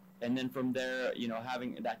 and then from there, you know,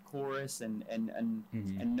 having that chorus and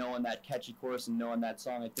knowing that catchy chorus and knowing that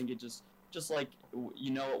song, I think it just like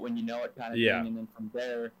you know it when you know it kind of Yeah. thing, and then from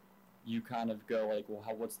there, you kind of go like, well,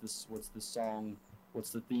 what's this song? What's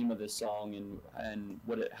the theme of this song? And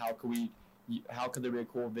how could there be a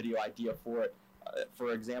cool video idea for it?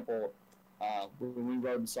 For example, when we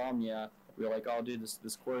wrote Insomnia, we were like, oh, dude,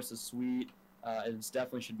 this chorus is sweet. It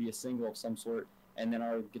definitely should be a single of some sort. And then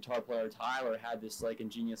our guitar player Tyler had this like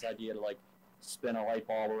ingenious idea to like spin a light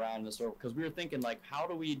bulb around in the circle, because we were thinking like, how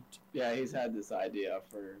do we? Yeah, he's had this idea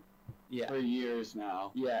for years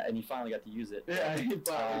now. Yeah, and he finally got to use it. Yeah, he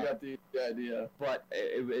finally got the idea. But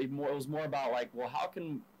it was more about like, well, how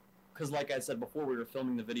can? Because like I said before, we were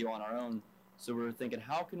filming the video on our own, so we were thinking,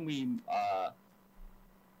 how can we?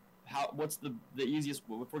 What's the easiest?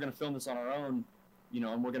 If we're gonna film this on our own, you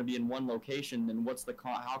know, and we're going to be in one location, then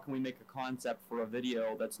how can we make a concept for a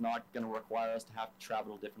video that's not going to require us to have to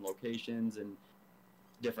travel to different locations and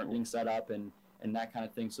different link setup and that kind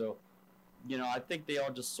of thing. So, you know, I think they all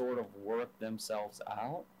just sort of work themselves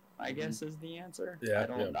out, I guess is the answer. Yeah.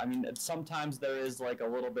 I mean, sometimes there is like a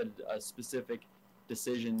little bit specific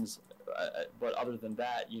decisions, but other than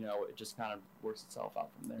that, you know, it just kind of works itself out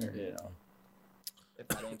from there, you know. If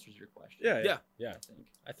that answers your question. Yeah.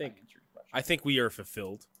 I think that answered your question. I think we are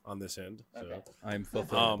fulfilled on this end. So. Okay. I'm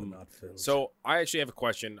fulfilled, but not filled. So I actually have a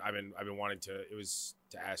question. I've been wanting to. It was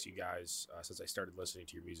to ask you guys since I started listening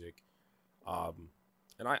to your music,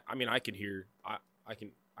 and I mean I can hear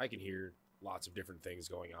lots of different things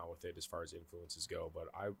going on with it as far as influences go. But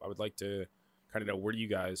I would like to kind of know, where do you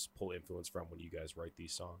guys pull influence from when you guys write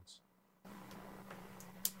these songs?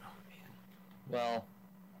 Well,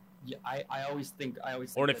 yeah, I always think.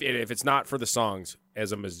 Or if it's not for the songs,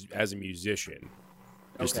 as a musician,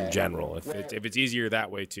 just in general, if it's easier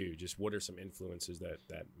that way too, just what are some influences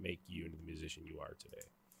that make you into the musician you are today?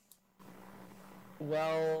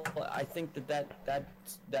 Well, I think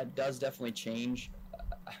that does definitely change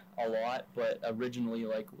a lot. But originally,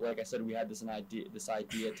 like I said, we had this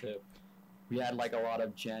idea we had like a lot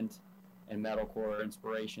of gent and metalcore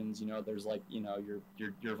inspirations. You know, there's like, you know,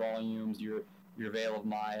 your Volumes, your Veil of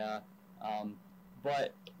Maya,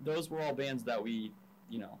 but those were all bands that we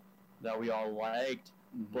all liked.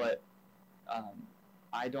 Mm-hmm. But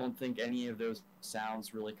I don't think any of those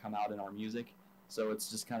sounds really come out in our music, so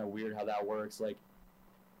it's just kind of weird how that works. Like,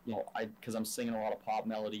 you know, because I'm singing a lot of pop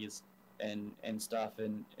melodies and stuff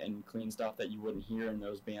and clean stuff that you wouldn't hear in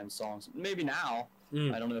those band songs. Maybe now.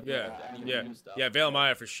 I don't know if new stuff. Yeah, Veil of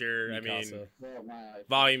Maya for sure. Mikasa. I mean,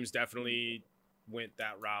 Volumes definitely went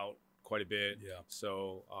that route quite a bit. Yeah.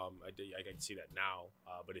 So I can see that now.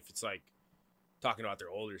 But if it's like talking about their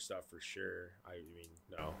older stuff, for sure. I mean,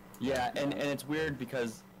 no. Yeah, and it's weird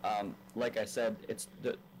because, like I said,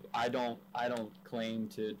 I don't claim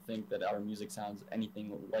to think that our music sounds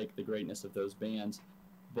anything like the greatness of those bands,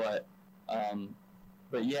 but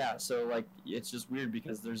yeah. So like, it's just weird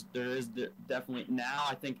because there is definitely now.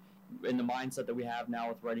 I think in the mindset that we have now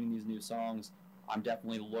with writing these new songs, I'm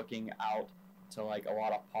definitely looking out to like a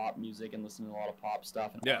lot of pop music and listening to a lot of pop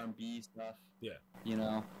stuff and R&B stuff. Yeah. You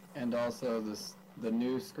know. And also the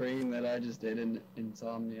new screen that I just did in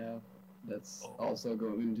Insomnia, that's also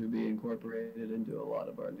going to be incorporated into a lot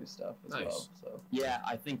of our new stuff as well. So yeah,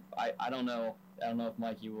 I think I don't know if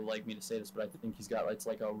Mikey will like me to say this, but I think he's got, it's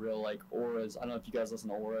like a real like Auras. I don't know if you guys listen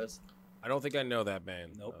to Auras. I don't think I know that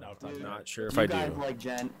band. Nope. I'm not sure if I do. You guys like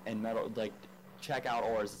gent and metal, like check out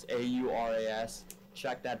Auras. It's AURAS.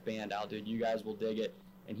 Check that band out, dude. You guys will dig it.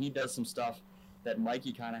 And he does some stuff that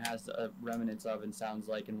Mikey kind of has a remnants of and sounds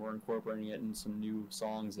like, and we're incorporating it in some new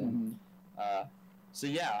songs. And so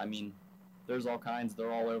yeah, I mean, there's all kinds.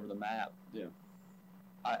 They're all over the map. Yeah.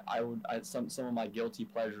 Some of my guilty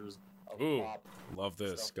pleasures of Ooh, pop. love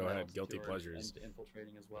this. Stuff Go that I ahead. listen Guilty to pleasures. and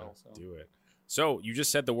infiltrating as well. So Do it. So you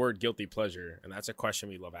just said the word guilty pleasure, and that's a question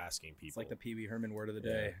we love asking people. It's like the Pee Wee Herman word of the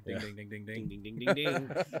day. Yeah. Ding, ding, ding, ding, ding, ding. ding, ding, ding,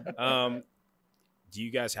 ding. Do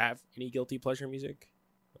you guys have any guilty pleasure music?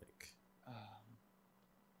 Like,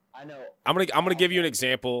 I know. I'm gonna give you an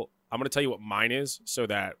example. I'm gonna tell you what mine is, so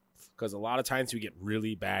that because a lot of times we get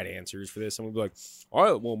really bad answers for this. I'm gonna be like,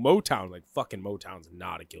 oh, well, Motown, like fucking Motown's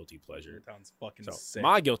not a guilty pleasure. Sounds fucking So sick.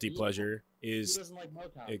 my guilty Yeah. pleasure Who is doesn't like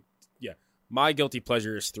Motown? it- my guilty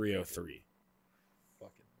pleasure is 303.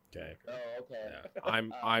 Fucking Okay. Oh, okay.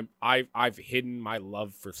 Yeah. I've hidden my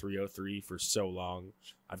love for 303 for so long.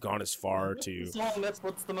 I've gone as far What's to the song?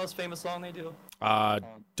 What's the most famous song they do?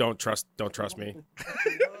 don't trust me.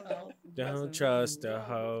 Don't trust a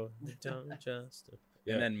hoe. Don't trust a...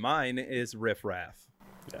 Yeah. And then mine is Riff Raff.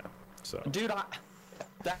 So Dude,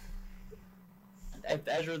 if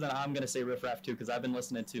Ezra, then I'm gonna say Riff Raff too, because I've been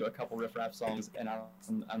listening to a couple Riff Raff songs, and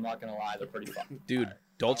I'm not gonna lie, they're pretty fun. Dude,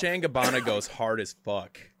 Dolce & Gabbana goes hard as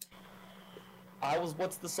fuck.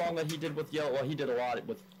 What's the song that he did with Yellow? Well, he did a lot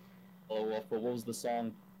with Yellow Wolf, but what was the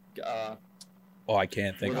song? Oh, I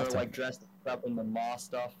can't think where of they're it. like dressed up in the moss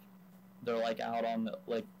stuff. They're like out on the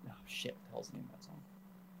like. Oh shit! What the hell's the name of that song?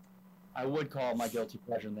 I would call it my guilty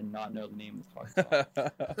pleasure and then not know the name of the fucking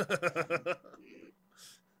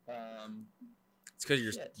song. it's because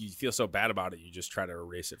Shit. you feel so bad about it, you just try to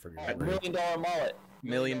erase it from your $1 memory. Million Mullet. $1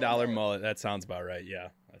 Million Mullet. That sounds about right. Yeah,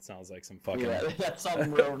 that sounds like some fucking. Yeah, that's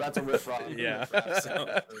something real. That's a riff rock. Yeah.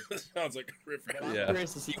 Sounds like a riff. But I'm Yeah.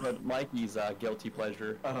 curious to see what Mikey's guilty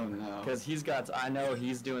pleasure. Oh no. Because he's got, I know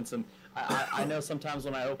he's doing some. I know sometimes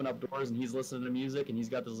when I open up doors and he's listening to music and he's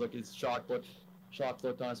got this look, his shocked look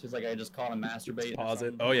on his face, like I just caught him masturbating. or Pause it.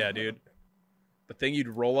 something. Oh yeah, dude. The thing you'd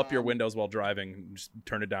roll up your windows while driving, and just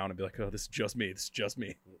turn it down, and be like, "Oh, this is just me. This is just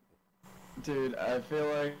me." Dude, I feel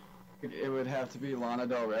like it would have to be Lana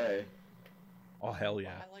Del Rey. Oh hell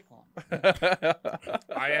yeah. I like Lana.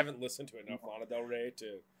 I haven't listened to enough Lana Del Rey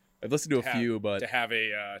I've listened to a few, but to have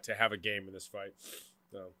a game in this fight.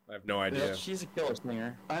 No, I have no idea. Yeah, she's a killer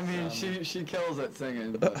singer. I mean, she kills at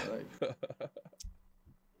singing, but like,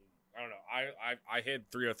 I don't know. I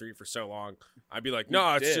hid 303 for so long. I'd be like,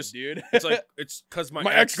 no, it's Did, just dude. it's like it's because my,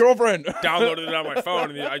 My ex ex-girlfriend downloaded it on my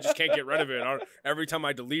phone and I just can't get rid of it. Every time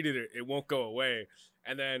I deleted it, it won't go away.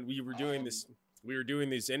 And then we were doing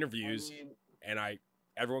these interviews, and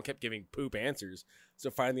everyone kept giving poop answers. So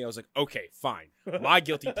finally, I was like, okay, fine. My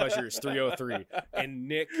guilty pleasure is 303. And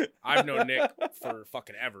Nick, I've known Nick for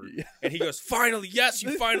fucking ever, and he goes, finally, yes,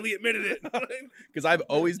 you finally admitted it. Because I've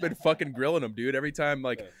always been fucking grilling him, dude. Every time,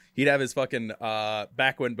 like, he'd have his fucking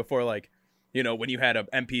back when before, like, you know, when you had a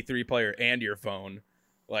MP3 player and your phone,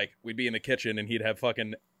 like, we'd be in the kitchen and he'd have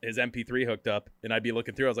fucking his MP3 hooked up, and I'd be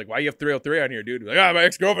looking through. I was like, "Why you have 303 on here, dude?" Like, my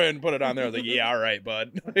ex-girlfriend put it on there. I was like, "Yeah, all right,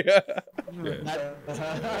 bud."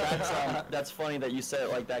 That's funny that you said it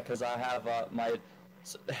like that, because I have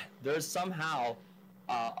there's somehow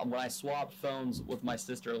when I swapped phones with my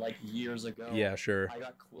sister like years ago. Yeah, sure. I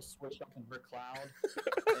got switched up in her cloud,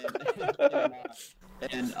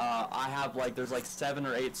 and I have like there's like 7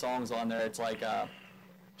 or 8 songs on there. It's like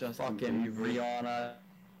Justin fucking Bieber. Rihanna,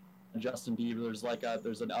 Justin Bieber.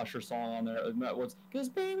 There's an Usher song on there. What's "Cause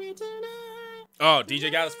Baby Tonight"? Oh,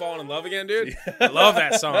 DJ Got Us Falling in Love Again, dude. I love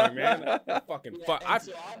that song, man. Fucking Yeah, fuck. and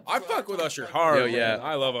so I fuck with Usher hard. Yo, yeah. man.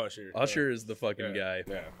 I love Usher. Usher is the fucking Yeah.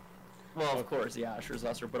 guy. Yeah. Well, of course, yeah, Usher's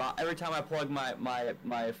Usher. But every time I plug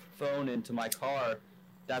my phone into my car,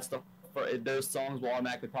 those songs will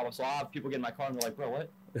automatically pop up. So I'll have people get in my car and they're like, "Bro,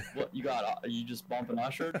 what you got? Are you just bumping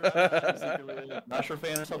Usher? An Usher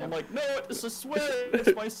fan or something?" I'm like, "No, it's a swear.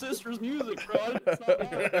 It's my sister's music, bro. It's not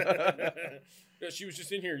mine." Yeah, she was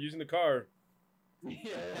just in here using the car.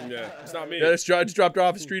 Yeah, it's not me. Yeah, just dropped her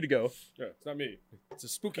off a street ago. Yeah, it's not me. It's a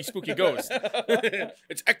spooky, spooky ghost.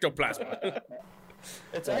 It's ectoplasm.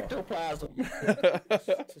 It's ectoplasm.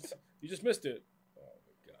 You just missed it. Oh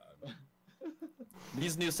my god.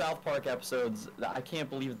 These new South Park episodes, I can't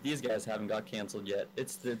believe these guys haven't got canceled yet.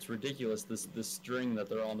 It's ridiculous. This string that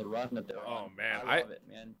they're on, the run that they're on. Oh, man, I love it,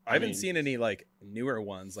 man. I haven't mean- seen any like newer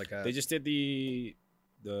ones. Like They just did the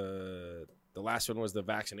last one was the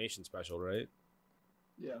vaccination special, right?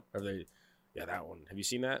 Yeah. Or they, yeah, that one. Have you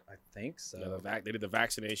seen that? I think so. Yeah, they did the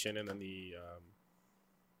vaccination and then the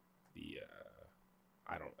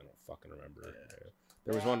I don't fucking remember. Yeah.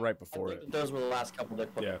 There was one right I before think it. those were the last couple they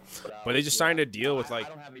put. Yeah. put out. But they just signed a deal with, like- I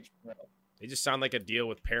don't have each. They just sound like a deal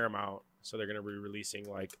with Paramount, so they're gonna be releasing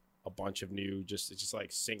like a bunch of new, it's just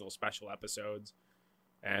like single special episodes,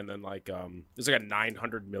 and then like there's like a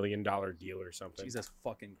 $900 million deal or something. Jesus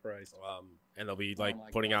fucking Christ. And they'll be like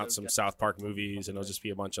my putting God, out those some guys- South Park movies, and it'll just be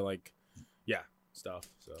a bunch of like, yeah, stuff.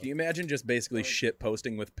 So Can you imagine just basically shit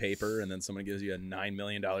posting with paper, and then someone gives you a $9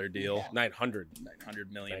 million deal? $900 $900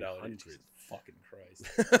 $900. Jesus fucking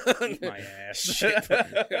Christ. My ass. Shit,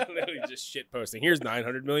 literally just shit posting. Here's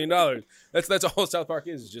 $900 million. That's all South Park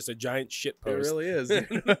is just a giant shit It post. really is.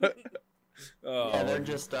 Oh, Yeah, they're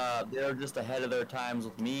just ahead of their times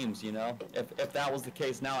with memes, you know. If that was the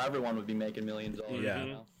case, now everyone would be making millions of dollars. Yeah.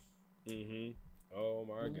 You know? Mm-hmm. Oh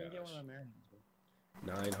my gosh.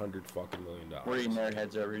 $900 fucking million. We're eating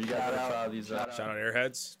airheads over. You guys gotta try these. Shout out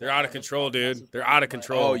Airheads. They're out of control, dude. They're out of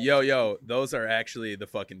control. Oh, yo, those are actually the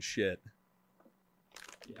fucking shit.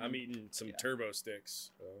 I'm eating some turbo sticks.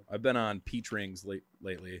 I've been on peach rings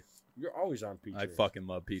lately. You're always on peach I rings. fucking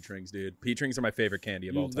love peach rings, dude. Peach rings are my favorite candy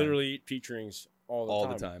of You all time. literally eat peach rings all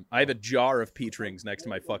the time. I have a jar of peach rings next to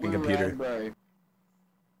my fucking Blue computer. raspberry.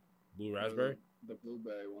 Blue raspberry? The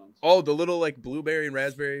blueberry ones. Oh, the little like blueberry and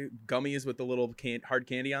raspberry gummies with the little hard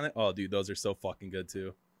candy on it. Oh, dude, those are so fucking good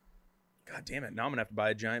too. God damn it! Now I'm gonna have to buy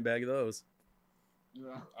a giant bag of those.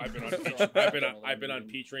 Yeah. I've been on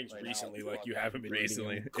peach rings Right now, recently, it's like like you haven't been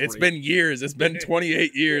Recently, eating them. it's been years. It's been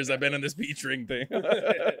 28 years. I've been on this peach ring thing.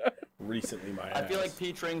 recently. My I feel ass. like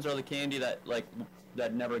peach rings are the candy that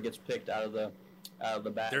never gets picked out of the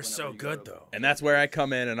bag. They're whenever so you go good to- though. And that's where I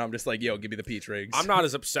come in, and I'm just like, yo, give me the peach rings. I'm not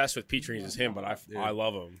as obsessed with peach rings as him, but I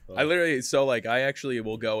love them. I literally, so like, I actually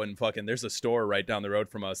will go and fucking, there's a store right down the road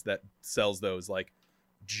from us that sells those like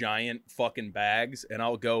giant fucking bags, and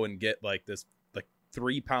I'll go and get like this like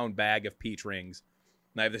 3-pound bag of peach rings.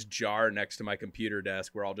 And I have this jar next to my computer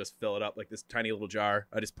desk where I'll just fill it up, like this tiny little jar.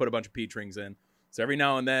 I just put a bunch of peach rings in. So every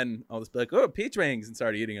now and then I'll just be like, oh, peach rings, and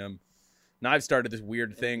start eating them. Now I've started this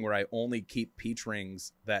weird thing where I only keep peach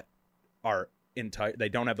rings that are entire. They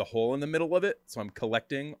don't have the hole in the middle of it. So I'm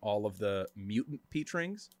collecting all of the mutant peach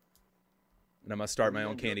rings. And I'm going to start my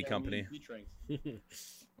own candy company. Peach rings.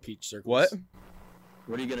 peach circles. What?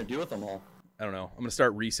 What are you gonna do with them all? I don't know. I'm going to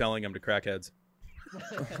start reselling them to crackheads.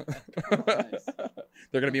 Nice.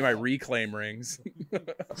 They're going to be my reclaim rings.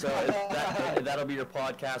 So that'll be your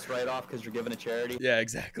podcast right off because you're giving a charity. Yeah,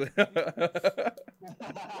 exactly.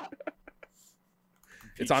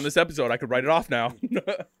 It's on this episode. I could write it off now. This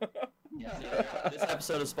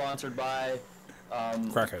episode is sponsored by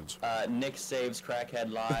Crackheads. Nick Saves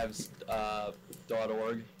Crackhead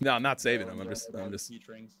Lives.org. No, I'm not saving them. I'm just Peach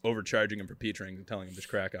rings. overcharging them for peach rings and telling them just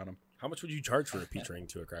crack on them. How much would you charge for a peach ring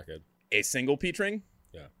to a crackhead? A single peach ring?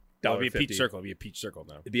 Yeah. That would be a peach $1.50. circle. It'd be a peach circle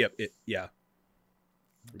now. It'd be yeah.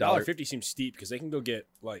 $1.50 seems steep because they can go get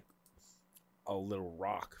like a little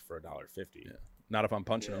rock for $1.50. Yeah. Not if I'm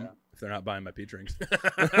punching Yeah. them. If they're not buying my peach rings.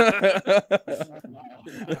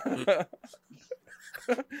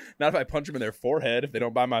 Not if I punch them in their forehead. If they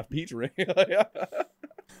don't buy my peach ring.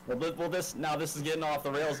 Well, this is getting off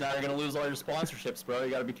the rails. Now you're gonna lose all your sponsorships, bro.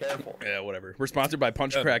 You gotta be careful. Yeah, whatever. We're sponsored by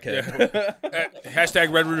Punch Crackhead.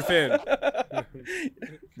 Hashtag Red Roof Inn.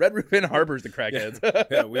 Red Roof Inn harbors the crackheads.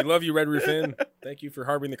 Yeah, we love you, Red Roof Inn. Thank you for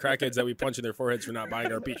harboring the crackheads that we punch in their foreheads for not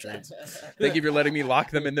buying our peach rings. Thank you for letting me lock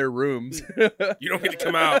them in their rooms. You don't get to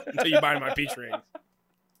come out until you buy my peach rings.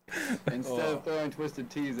 Instead of throwing twisted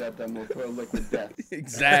teas at them, we'll throw liquid death.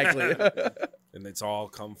 Exactly. And it's all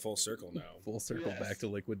come full circle now. Full circle back to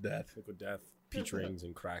liquid death. Liquid death, peach rings,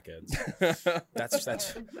 and crackheads. That's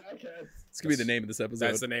It's gonna be the name of this episode.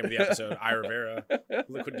 that's the name of the episode. I Rivera,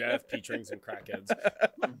 liquid death, peach rings, and crackheads.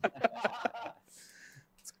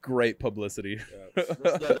 It's great publicity. Yeah.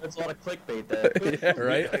 There's a lot of clickbait there. Yeah,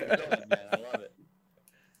 right? Man, I love it.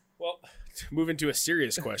 Well, to move into a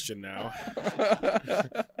serious question now.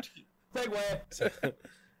 Segue.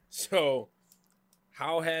 So,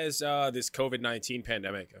 how has this COVID-19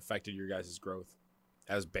 pandemic affected your guys' growth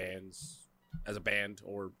as bands, as a band,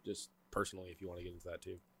 or just personally, if you want to get into that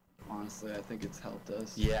too? Honestly, I think it's helped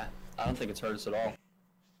us. Yeah, I don't think it's hurt us at all.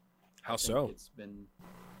 How I think so?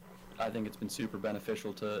 I think it's been super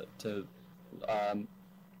beneficial to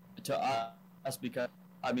us because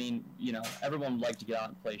I mean, you know, everyone would like to get out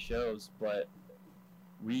and play shows, but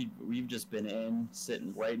we've just been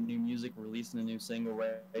sitting, writing new music, releasing a new single,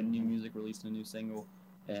 writing new music, releasing a new single,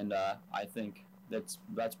 and I think that's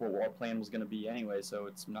what our plan was going to be anyway. So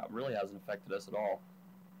it's not really hasn't affected us at all.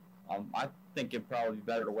 I think it'd probably be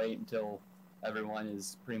better to wait until everyone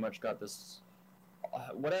is pretty much got this.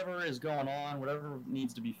 Whatever is going on, whatever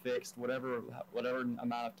needs to be fixed, whatever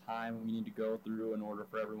amount of time we need to go through in order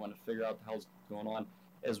for everyone to figure out the hell's going on,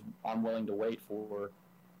 is I'm willing to wait for,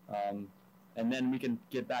 and then we can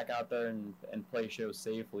get back out there and play shows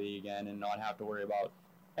safely again and not have to worry about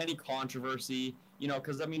any controversy, you know,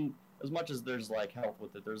 because I mean, as much as there's like help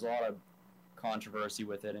with it, there's a lot of controversy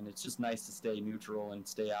with it, and it's just nice to stay neutral and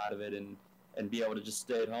stay out of it and be able to just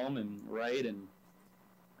stay at home and write and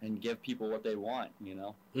and give people what they want, you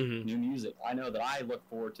know, Mm-hmm. new music. I know that I look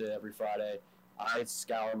forward to every Friday. I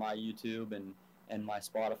scour my YouTube and my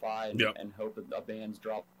Spotify and, Yep. and hope that a band's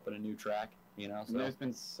dropping a new track, you know. And So there's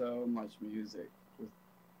been so much music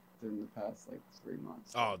within the past like 3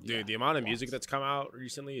 months. Oh, dude, Yeah. the amount of music that's come out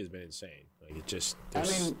recently has been insane. Like it just, I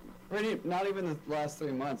mean, not even the last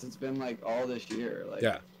 3 months. It's been like all this year. Like,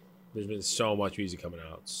 yeah, there's been so much music coming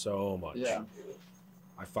out, so much. yeah,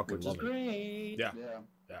 I fucking which is love it. great. Yeah, yeah.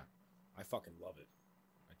 I fucking love it.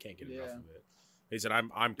 I can't get enough Yeah. of it. He said,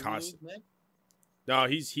 "I'm constant." Nick? No,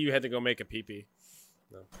 he had to go make a pee pee.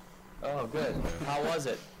 Oh, good. How was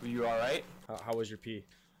it? Were you all right? How was your pee?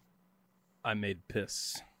 I made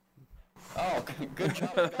piss. Oh, good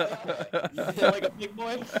job. You feel like a big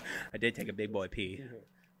boy? I did take a big boy pee.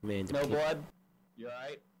 Man, No blood? You all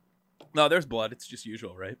right? No, there's blood. It's just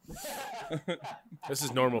usual, right? this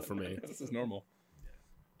is normal for me. This is normal.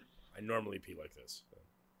 I normally pee like this.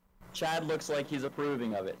 Chad looks like he's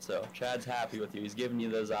approving of it, so Chad's happy with you. He's giving you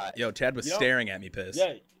those eyes. Yo, Chad was Yo. staring at me piss.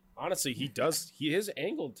 Yeah, honestly, he does. He is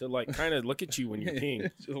angled to like kind of look at you when you're peeing.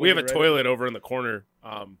 Just We have a looking right toilet over in the corner.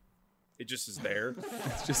 It just is there.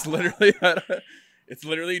 It's just literally, it's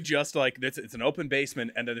literally just like it's an open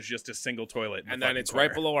basement, and then there's just a single toilet, in the And then fucking it's corner.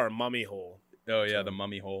 right below our mummy hole. Oh yeah, the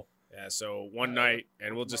mummy hole. Yeah. So one night,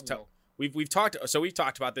 and we'll just tell. We've talked. So we've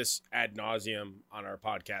talked about this ad nauseum on our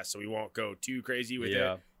podcast. So we won't go too crazy with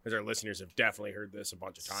Yeah. it because our listeners have definitely heard this a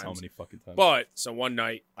bunch of times. So many fucking times. But so one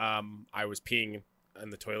night, I was peeing in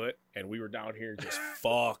the toilet, and we were down here just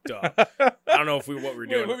fucked up. I don't know if what we were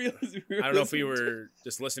doing. I don't know if we were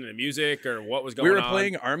just listening to music or what was going We on. were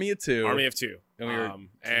playing Army of Two. Army of Two, and we were drunk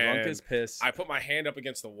and as piss. I put my hand up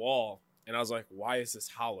against the wall, and I was like, "Why is this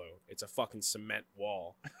hollow? It's a fucking cement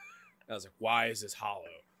wall." And I was like, "Why is this hollow?"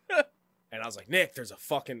 And I was like, "Nick, there's a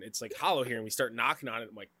fucking, it's like hollow here." And we start knocking on it.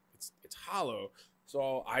 I'm like, "It's hollow."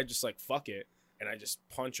 So I just like fuck it, and I just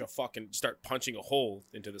start punching a hole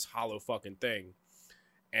into this hollow fucking thing.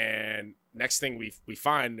 And next thing we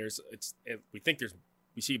find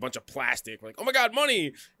we see a bunch of plastic. We're like, "Oh my god,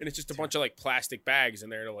 money!" And it's just a bunch of like plastic bags in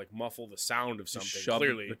there to like muffle the sound of something.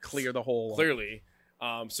 to clear the hole. Clearly.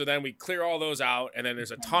 So then we clear all those out, and then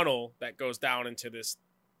there's a tunnel that goes down into this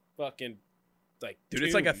fucking like Dude,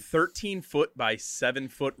 it's like a tomb. 13-foot by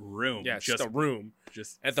 7-foot room. Yeah, it's just a room.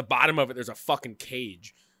 just At the bottom of it, there's a fucking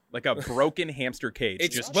cage. like a broken hamster cage.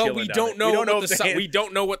 It's just well, chilling we down don't there. know. if We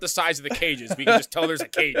don't know what the size of the cage is. We can just tell there's a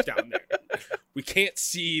cage down there. We can't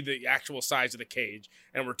see the actual size of the cage,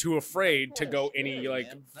 and we're too afraid to go any like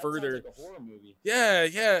further. That sounds like a horror movie. Yeah.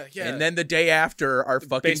 And then the day after, our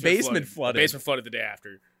fucking basement flooded. The basement flooded the day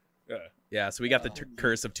after. Yeah, so we got the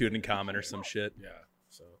curse of Tutankhamun or some shit. Yeah.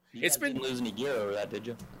 So You it's guys been didn't lose any gear over that, did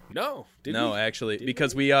you? no. Did No, we? actually, Did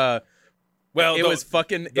because we Well, it was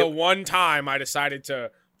fucking the one time I decided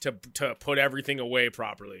to put everything away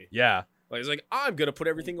properly. yeah. Like it's like I'm gonna put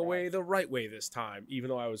everything away the right way this time, even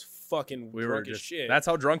though I was fucking We drunk were as just shit. that's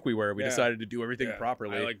how drunk we were. We Yeah. decided to do everything Yeah.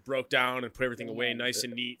 properly. I like broke down and put everything away nice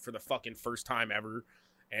and neat for the fucking first time ever,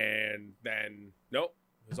 and then nope,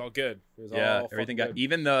 it was all good. It was yeah, all everything fucking got good.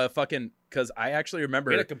 even the fucking because I actually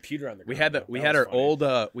remember We had a computer on the. we ground, had though. we That had was our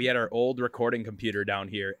funny. old recording computer down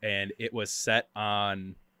here, and it was set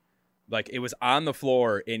on like it was on the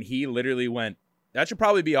floor, and he literally went, "That should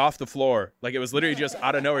probably be off the floor." Like it was literally just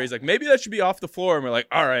out of nowhere. He's like, "Maybe that should be off the floor," and we're like,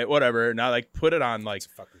 "All right, whatever." And I like put it on like It's a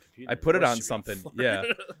fucking computer. I put Of it course on you something, got yeah.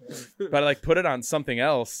 But I like put it on something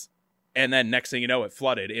else, and then next thing you know, it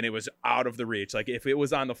flooded, and it was out of the reach. Like if it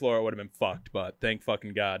was on the floor, it would have been fucked. But thank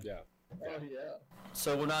fucking God. Yeah. Oh yeah.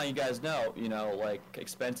 So well, now you guys know, like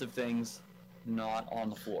expensive things not on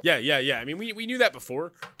the floor. Yeah. I mean, we knew that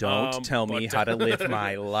before. Don't tell me but- how to live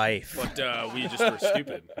my life. But we just were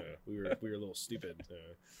stupid. We were a little stupid.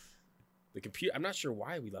 The computer. I'm not sure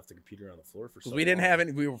why we left the computer on the floor for so long. We didn't have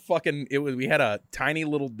any. We were fucking. It was. We had a tiny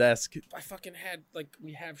little desk. I fucking had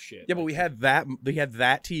we have shit. Yeah, but we had that. We had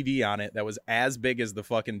that TV on it that was as big as the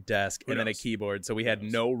fucking desk, Who and then a knows? keyboard. So we Who had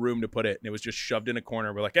knows? no room to put it, and it was just shoved in a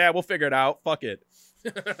corner. We're like, yeah, we'll figure it out. Fuck it.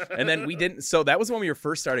 And then we didn't. So that was when we were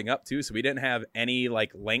first starting up too. So we didn't have any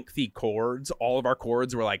like lengthy cords. All of our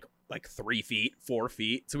cords were like 3 feet, 4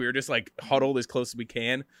 feet. So we were just like huddled as close as we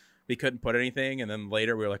can. We couldn't put anything, and then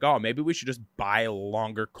later we were like, "Oh, maybe we should just buy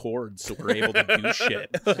longer cords so we're able to do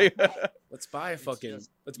shit." Let's buy a fucking. just-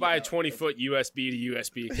 Let's buy a yeah. 20-foot USB to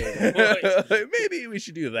USB cable. Like, Maybe we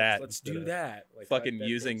should do that. let's instead do of that. Like, Fucking that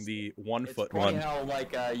using thing's- the 1 It's foot funny one. how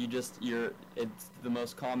like it's the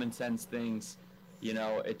most common sense things,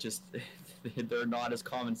 it just they're not as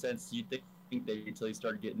common sense as you think they until you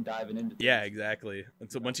start diving into things. Yeah, exactly. And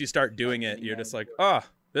so once you start doing it, you're just like, "Oh,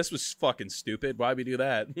 this was fucking stupid. Why we do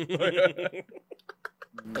that?"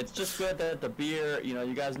 It's just good that the beer,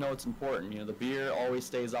 you guys know it's important. The beer always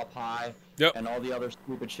stays up high, Yep. and all the other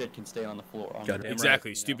stupid shit can stay on the floor. Goddamn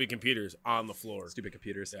Exactly. right, Stupid computers on the floor. Stupid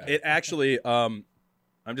computers. Yeah. It actually, I'm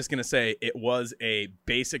just gonna say it was a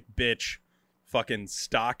basic bitch, fucking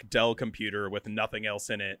stock Dell computer with nothing else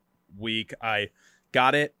in it. Weak. I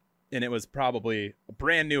got it, and it was probably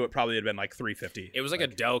brand new. It probably had been like $350. It was like a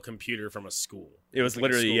Dell computer from a school. It was like a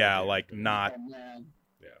literally school computer. like not Oh, man.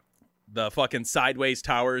 the fucking sideways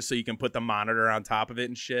towers, so you can put the monitor on top of it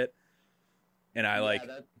and shit. And I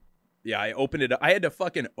I opened it up. I had to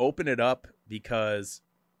fucking open it up because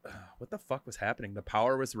what the fuck was happening? The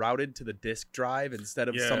power was routed to the disk drive instead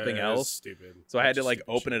of something it was else. Stupid. So I had to Just like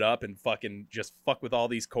stupid open shit. it up and fucking just fuck with all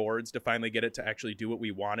these cords to finally get it to actually do what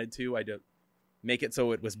we wanted to. I had to make it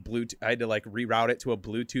so it was Bluetooth. I had to like reroute it to a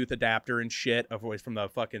Bluetooth adapter and shit away from the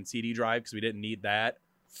fucking CD drive because we didn't need that.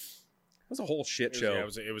 It was a whole shit show. It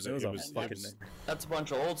was a fucking That's a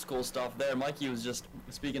bunch of old school stuff there. Mikey was just,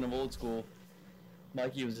 speaking of old school,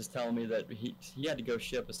 Mikey was just telling me that he had to go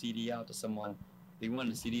ship a CD out to someone. He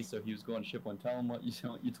wanted a CD, so he was going to ship one. Tell him what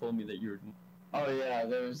you told me that you were. Oh yeah,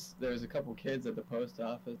 there was a couple kids at the post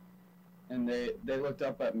office, and they looked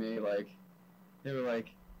up at me like, they were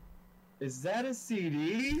like, "Is that a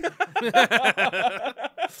CD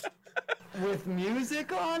with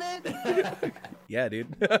music on it?" yeah, dude.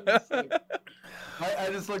 I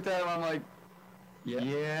just looked at him. I'm like,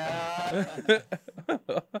 yeah.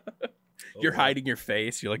 You're hiding your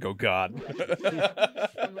face. You're like, oh god.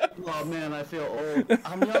 I'm like, oh man, I feel old.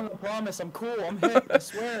 I'm young, I promise. I'm cool. I'm hip. I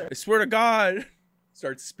swear. I swear to God.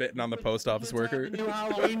 Starts spitting on the post office Let's have worker. the new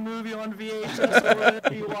Halloween movie on VHS over there.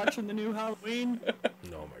 Are you watching the new Halloween? Oh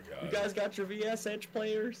my god. You guys got your VSH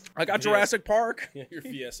players? I got Jurassic Park. Yeah, your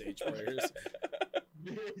VSH players.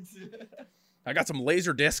 I got some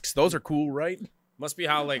laser discs. Those are cool, right? Must be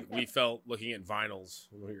how like we felt looking at vinyls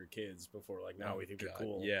when we were kids before. Like now we think they're God,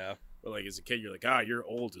 cool. Yeah. But like as a kid, you're like, you're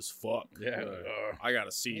old as fuck. Yeah. I got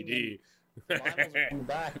a CD. Vinyls are coming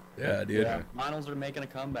back. Yeah, dude. Yeah, vinyls are making a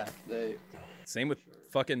comeback. Same with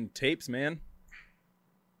fucking tapes, man.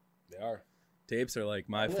 They are. Tapes are like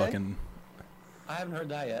my Are they? fucking. I haven't heard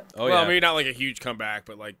that yet. Oh well, yeah. maybe not like a huge comeback,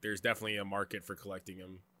 but like there's definitely a market for collecting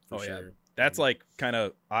them. For Oh, yeah. sure. That's like kind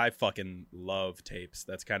of. I fucking love tapes.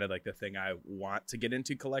 That's kind of like the thing I want to get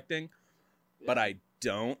into collecting, but I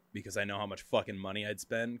don't because I know how much fucking money I'd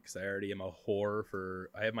spend because I already am a whore for.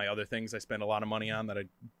 I have my other things I spend a lot of money on that I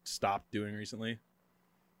stopped doing recently.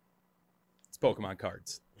 It's Pokemon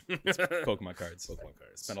cards. Pokemon cards. Pokemon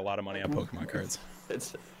cards. Spend a lot of money on Pokemon cards.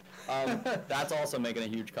 It's, that's also making a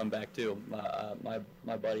huge comeback too.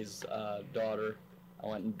 My buddy's daughter.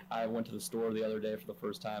 I went to the store the other day for the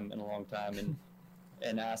first time in a long time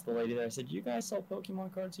and asked the lady there. I said, "You guys sell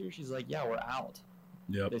Pokemon cards here?" She's like, "Yeah, we're out."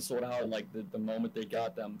 Yep. They sold out like the moment they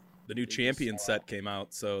got them. The new They just champion sell set came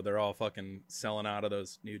out, so they're all fucking selling out of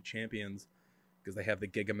those new champions because they have the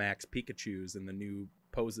Gigamax Pikachus and the new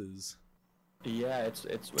poses. Yeah, it's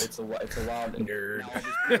a wild Nerd. now all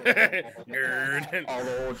these people- Nerd. All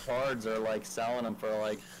the old cards are like selling them for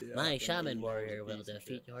like. My shaman warrior will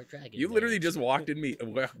defeat your dragon. You literally mage. just walked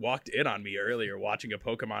in on me earlier watching a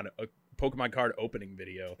Pokemon card opening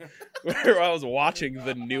video where I was watching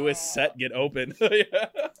the newest set get opened. Yeah.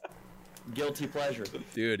 Guilty pleasure.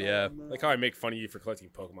 Dude, yeah. Like how I make fun of you for collecting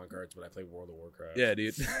Pokemon cards, but I play World of Warcraft. Yeah,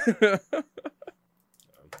 dude.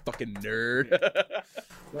 Fucking nerd.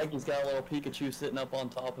 Like he's got a little Pikachu sitting up on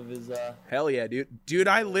top of his. Hell yeah, dude. Dude,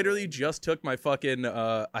 I literally just took my fucking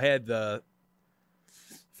I had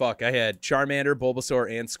Charmander,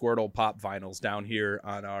 Bulbasaur, and Squirtle pop vinyls down here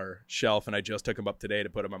on our shelf, and I just took them up today to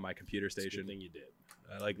put them on my computer It's a good station. thing you did.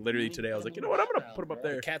 Like literally today, I was like, you know what? I'm gonna put them up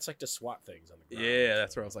there. Cats like to swat things on the ground. Yeah,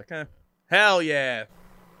 that's where I was like, hell yeah,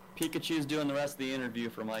 Pikachu's doing the rest of the interview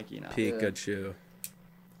for Mikey now. Pikachu.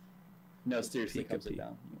 No, seriously, come sit Pika-Pee.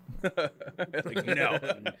 down. Like, no,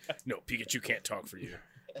 No, Pikachu can't talk for you.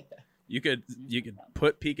 you could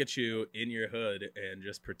put Pikachu in your hood and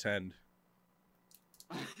just pretend.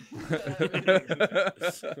 Put it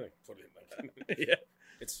like, Yeah.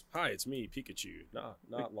 it's me, Pikachu.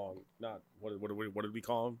 Not long. Not what did we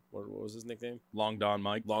call him? What was his nickname? Long Don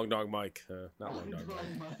Mike. Long Dog Mike. Not Long Dog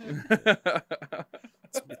Mike.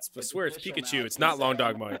 I swear it's Pikachu. It's not Long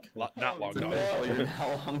Dog Mike. Not Long Dog. Oh, you're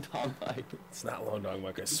now long Tom Mike. It's not Long Dog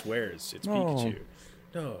Mike. I swear it's No. Pikachu.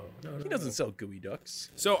 No. He doesn't sell gooey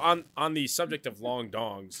ducks. So on the subject of long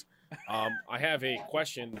dongs, I have a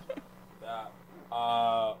question.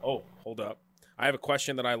 Hold up. I have a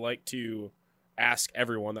question that I like to ask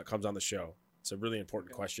everyone that comes on the show. It's a really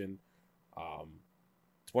important question.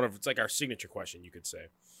 It's like our signature question, you could say.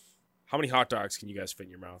 How many hot dogs can you guys fit in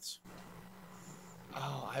your mouths?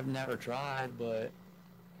 Oh, I've never tried, but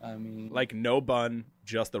I mean, Like no bun,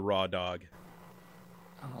 just the raw dog.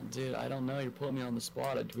 oh, dude, I don't know. You're putting me on the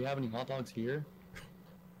spot. Do we have any hot dogs here?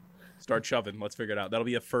 Start shoving. Let's figure it out. That'll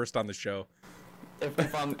be a first on the show.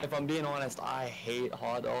 If I'm being honest, I hate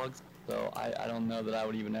hot dogs, so I don't know that I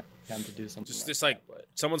would even attempt to do something. Just like like that, but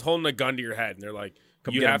someone's holding a gun to your head, and they're like,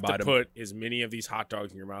 Come you get 'em, have to bite 'em. put as many of these hot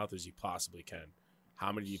dogs in your mouth as you possibly can.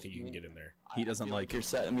 How many do you think you can get in there? He doesn't I feel like. you're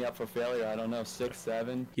setting me up for failure. I don't know, 6,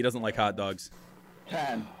 7, He doesn't like hot dogs.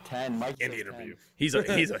 10. Mike In says the 10. interview. He's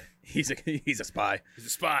a spy. He's a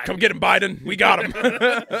spy. Come get him, Biden. We got him.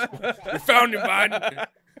 We found him, Biden.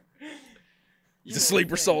 He's a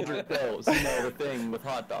sleeper soldier. Goes, the thing with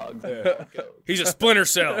hot dogs. Yeah. He's a splinter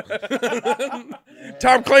cell.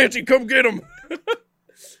 Tom Clancy, come get him.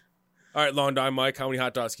 All right, Long Dime Mike, how many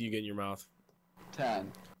hot dogs can you get in your mouth?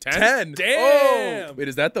 10. 10? 10. Damn. Oh, wait,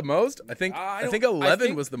 is that the most? I think I I don't- think I 11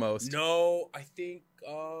 think- was the most. No, I think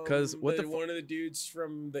 'Cause what the fu- one of the dudes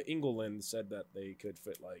from the England said that they could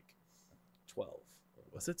fit like 12.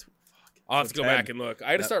 Was it? Fuck. I'll have So to go 10. back and look. I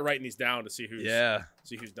had to That- start writing these down to see who's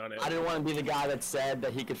done it. I didn't want to be the guy that said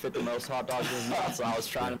that he could fit the most hot dogs in his mouth, so I was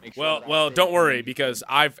trying to make sure. that I Well, stayed don't worry in. because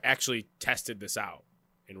I've actually tested this out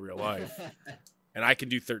in real life, and I can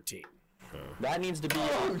do 13. That needs to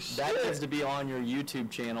be on your YouTube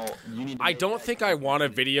channel. You need. To I make don't that think I want a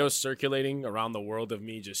video circulating around the world of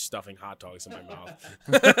me just stuffing hot dogs in my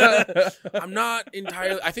mouth. I'm not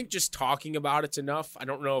entirely. I think just talking about it's enough. I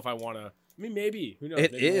don't know if I want to. I mean, maybe. Who knows?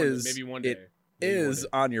 It maybe is. Maybe one day. It Maybe one is day.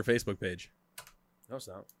 on your Facebook page. No, it's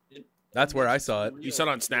not. That's where I saw it. You saw it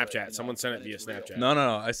on Snapchat. Someone sent it via Snapchat.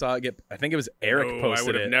 No. I saw it get. I think it was Eric No, I posted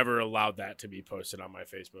would have it. never allowed that to be posted on my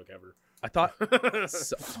Facebook ever. I thought. it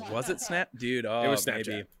So, was it Snap? Dude, oh, was Snapchat.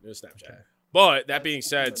 maybe. It was Snapchat. Okay. But that being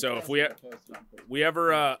said, so if we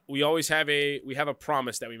ever we always have a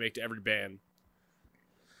promise that we make to every band.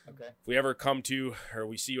 Okay. If we ever come to or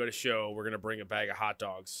we see you at a show, we're gonna bring a bag of hot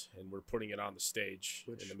dogs and we're putting it on the stage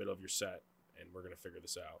in the middle of your set, and we're gonna figure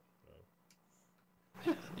this out.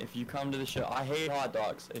 If you come to the show, I hate hot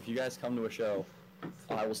dogs. If you guys come to a show,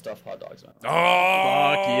 I will stuff hot dogs in my mouth.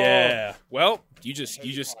 Oh, Fuck yeah. Well, you I just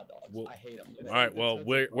hate hot dogs. well, I hate them. all right. Well,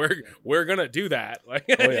 we're gonna do that. Like,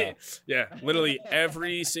 Oh, yeah. yeah. Literally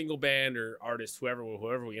every single band or artist,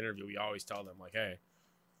 whoever we interview, we always tell them like, hey,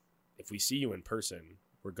 if we see you in person,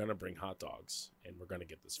 we're gonna bring hot dogs and we're gonna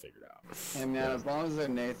get this figured out. Hey man, as long as they're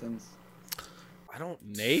Nathan's. I don't.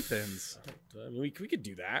 Nathan's. I mean, we could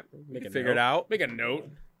do that. Make a Figure it note. out. Make a note.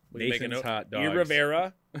 We can make a Nathan's note. hot E. dogs.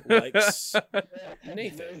 Rivera likes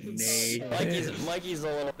Nathan. Nathan. Mikey's a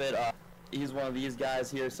little bit. He's one of these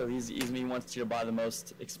guys here, so he wants you to buy the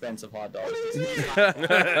most expensive hot dogs.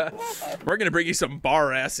 We're gonna bring you some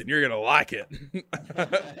bar ass, and you're gonna like it.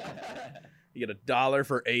 You get $1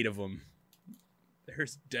 for 8 of them.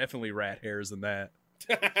 There's definitely rat hairs in that.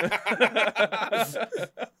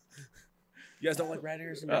 You guys don't like rat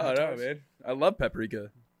hairs? Oh no, man! I love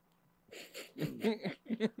paprika.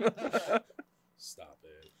 Stop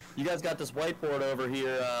it. You guys got this whiteboard over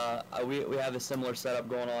here. We have a similar setup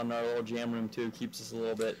going on in our little jam room too. Keeps us a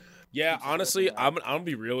little bit. Yeah, honestly, I'm gonna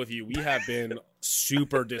be real with you. We have been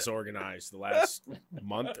super disorganized the last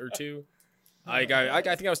month or two. I think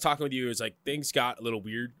I was talking with you. It's like things got a little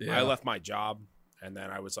weird. Yeah. I left my job, and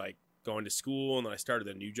then I was like going to school, and then I started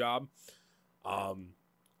a new job.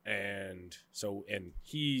 And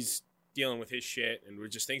he's dealing with his shit, and we're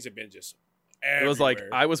just things have been just. It was like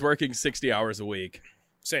everywhere. I was working 60 hours a week.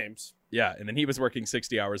 Sames. Yeah, and then he was working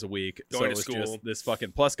 60 hours a week. Going so to it was school. just this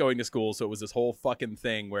fucking plus going to school. So it was this whole fucking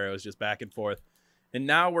thing where it was just back and forth. And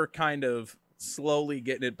now we're kind of slowly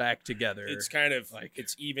getting it back together. It's kind of Like- like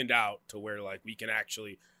it's evened out to where like we can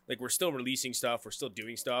actually like we're still releasing stuff, we're still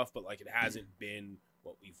doing stuff, but like it hasn't been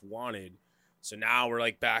what we've wanted. So now we're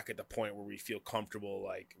like back at the point where we feel comfortable.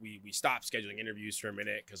 Like we stopped scheduling interviews for a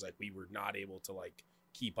minute because like we were not able to like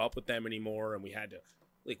keep up with them anymore, and we had to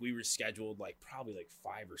like we rescheduled like probably like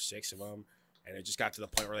 5 or 6 of them, and it just got to the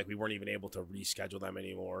point where like we weren't even able to reschedule them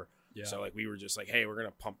anymore. Yeah. So like we were just like, hey, we're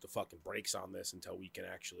gonna pump the fucking brakes on this until we can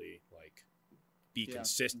actually like be Yeah.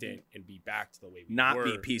 consistent and be back to the way we not were.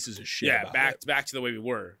 be pieces of shit. Yeah, about back it. back to the way we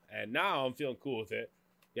were, and now I'm feeling cool with it.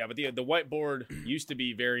 Yeah, but the whiteboard used to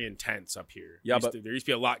be very intense up here. Yeah, There used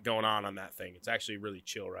to be a lot going on that thing. It's actually really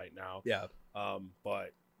chill right now. Yeah.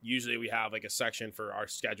 But usually we have like a section for our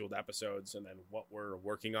scheduled episodes, and then what we're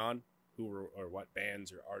working on, or what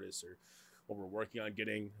bands or artists or what we're working on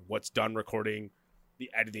getting, what's done recording, the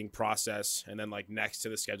editing process, and then like next to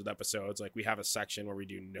the scheduled episodes, like we have a section where we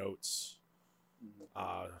do notes,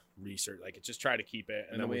 research, like just try to keep it,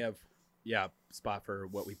 And then we have spot for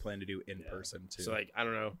what we plan to do in person too. So like I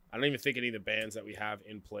don't know. I don't even think any of the bands that we have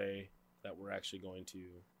in play that we're actually going to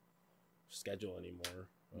schedule anymore.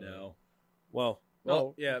 No. Well,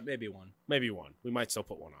 yeah, maybe one. Maybe one. We might still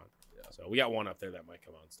put one on. Yeah. So we got one up there that might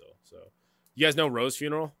come on still. So you guys know Rose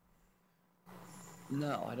Funeral?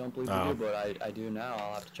 No, I don't believe you do, but I do now.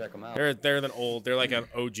 I'll have to check them out. They're like an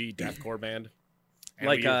OG deathcore band. And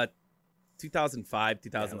Like 2005,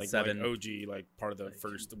 2007. like OG, like part of the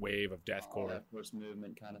first wave of deathcore. That first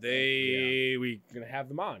movement kind of We gonna have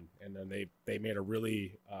them on, and then they made a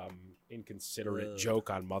really inconsiderate joke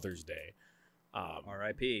on Mother's Day.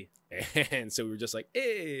 R.I.P. And so we were just like,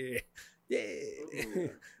 hey, yeah,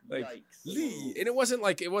 like Yikes. Lee. And it wasn't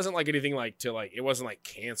like anything like to like, it wasn't like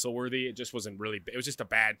cancel worthy. It just wasn't really. It was just a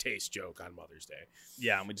bad taste joke on Mother's Day.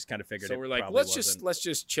 Yeah, and we just kind of figured. So it we're like, probably let's wasn't.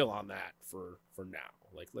 just chill on that for now.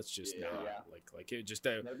 Like let's just not like it just.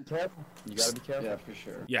 You gotta be careful. You gotta be careful. Yeah, for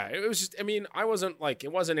sure. Yeah, it was just. I mean, I wasn't like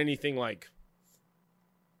it wasn't anything like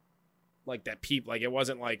that. It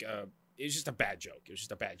wasn't like a. It was just a bad joke. It was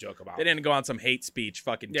just a bad joke about. They didn't go on some hate speech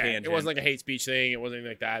fucking tangent. It wasn't like a hate speech thing. It wasn't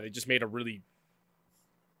anything like that. They just made a really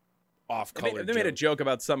off-color. They made a joke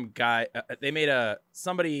about some guy.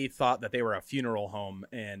 Somebody thought that they were a funeral home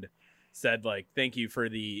and said like, "Thank you for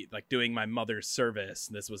doing my mother's service."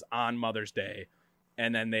 And this was on Mother's Day,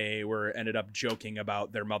 and then they ended up joking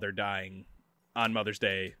about their mother dying on Mother's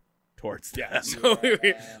Day. Towards so we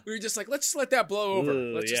were just like, let's just let that blow over.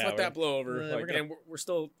 Let's just let that blow over. we're we're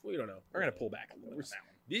still, we don't know. We're gonna pull back a little bit on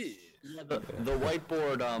that one. Yeah,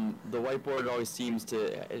 the whiteboard always seems to.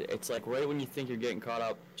 It's like right when you think you're getting caught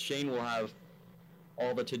up, Shane will have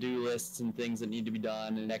all the to-do lists and things that need to be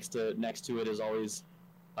done, and next to it is always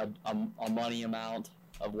a money amount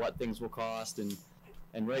of what things will cost, and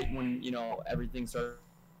right when everything starts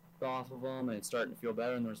off of them and it's starting to feel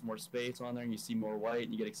better and there's more space on there and you see more white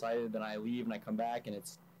and you get excited, then I leave and I come back and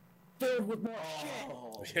it's filled with more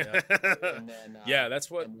shit. Yeah. And then,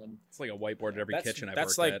 that's what it's like a whiteboard at every kitchen I've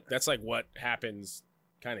that's worked like at. that's like what happens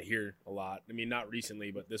kind of here a lot. I mean, not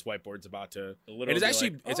recently, but this whiteboard's about to.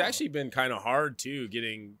 It's actually been kind of hard too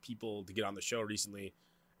getting people to get on the show recently,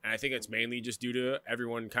 and I think it's mainly just due to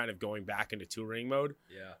everyone kind of going back into touring mode.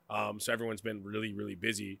 Yeah. So everyone's been really really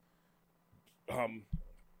busy.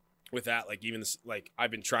 With that, like even this, like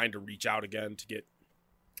I've been trying to reach out again to get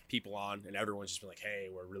people on, and everyone's just been like, "Hey,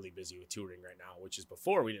 we're really busy with touring right now," which is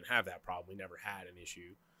before we didn't have that problem. We never had an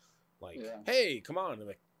issue. Like, "Hey, come on!" And I'm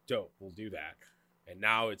like, "Dope, we'll do that." And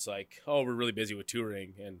now it's like, "Oh, we're really busy with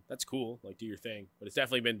touring," and that's cool. Like, do your thing. But it's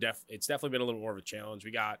definitely been a little more of a challenge.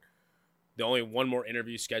 We got the only one more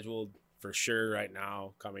interview scheduled for sure right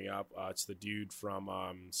now coming up. It's the dude from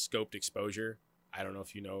Scoped Exposure. I don't know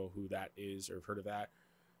if you know who that is or have heard of that.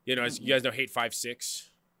 You know, you guys know Hate 5-6.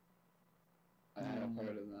 I have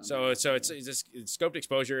heard of them. So it's Scoped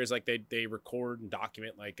Exposure is like they record and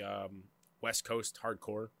document like West Coast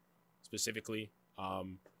hardcore specifically.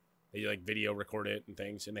 They like video record it and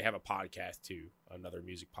things, and they have a podcast too, another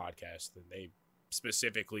music podcast, and they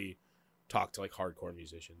specifically talk to like hardcore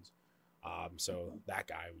musicians. So that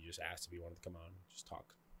guy, we just asked if he wanted to come on and just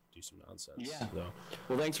talk. Do some nonsense. Yeah. So.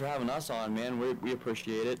 Well, thanks for having us on, man. We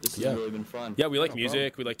appreciate it. This has really been fun. Yeah, we like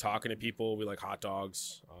music. We like talking to people. We like hot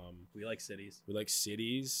dogs. We like cities. We like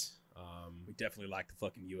cities. We definitely like the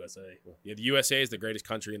fucking USA. Yeah, the USA is the greatest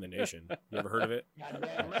country in the nation. You ever heard of it?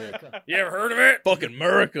 America. You ever heard of it? Fucking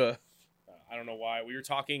America. I don't know why. We were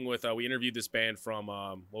talking with. We interviewed this band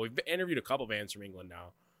from. We've interviewed a couple bands from England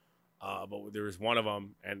now. But there was one of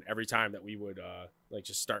them, and every time that we would like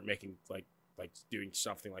just start making like doing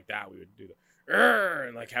something like that, we would do the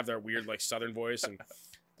and like have their weird like Southern voice, and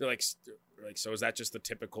they're like so is that just the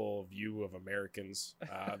typical view of Americans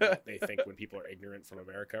that they think when people are ignorant from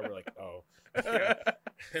America? We're like, oh.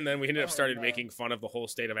 And then we ended up started making fun of the whole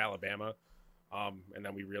state of Alabama, and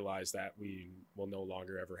then we realized that we will no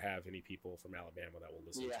longer ever have any people from Alabama that will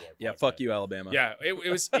listen to our podcast. Yeah, fuck you, Alabama. Yeah,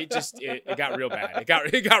 it got real bad.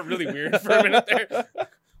 It got really weird for a minute there.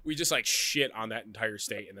 We just like shit on that entire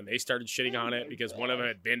state, and then they started shitting on it because one of them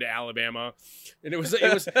had been to Alabama, and it was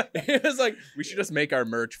like we should just make our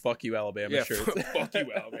merch "Fuck you, Alabama" shirts. Fuck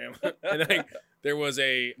you, Alabama. And like there was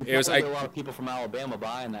a lot of people from Alabama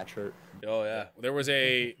buying that shirt. Oh yeah, it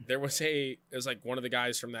was like one of the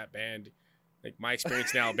guys from that band. Like my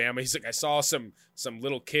experience in Alabama, he's like, I saw some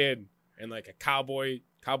little kid, and like a cowboy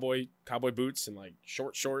boots and like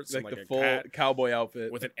short shorts Like and like the a full hat cowboy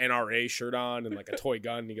outfit. with an NRA shirt on and like a toy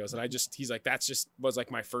gun. And he goes, and he's like, that's just was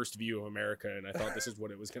like my first view of America, and I thought this is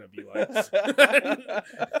what it was gonna be like. I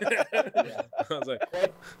was like,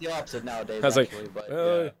 Quite the opposite nowadays. I was like, actually, but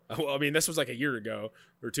well, I mean, this was like a year ago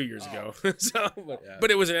or 2 years ago, so Yeah.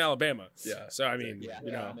 but it was in Alabama. Yeah. So I mean, yeah,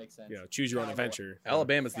 you know, that makes sense. choose your own adventure.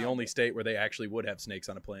 Alabama's the only state where they actually would have snakes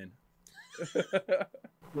on a plane.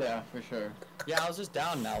 Yeah, for sure. Yeah, I was just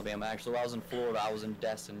down in Alabama actually. While I was in Florida, I was in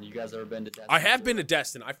Destin. You guys ever been to Destin? I have been to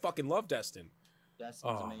Destin. I fucking love Destin. Destin's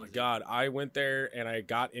Oh amazing. my god, I went there and I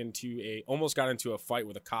almost got into a fight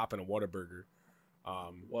with a cop and a Whataburger.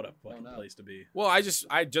 What a fucking no. place to be. Well, I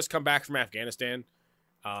just come back from Afghanistan,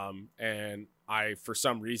 and I for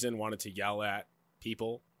some reason wanted to yell at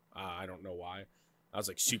people. I don't know why. I was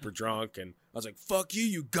like super drunk, and I was like, "Fuck you,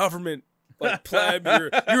 you government, like pleb,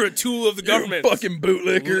 you're a tool of the government." Fucking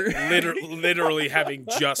bootlicker. Literally having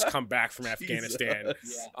just come back from Afghanistan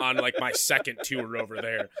Yeah. on like my second tour over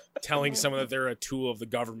there, telling someone that they're a tool of the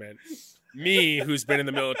government. Me, who's been in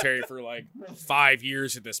the military for like 5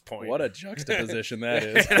 years at this point. What a juxtaposition that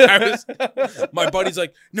is. And I was, my buddy's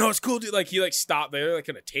like, no, it's cool, dude. Like he like stopped there, like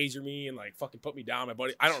gonna taser me and like fucking put me down. My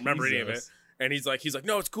buddy, I don't remember any of it. Jesus. And he's like,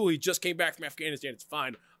 no, it's cool. He just came back from Afghanistan. It's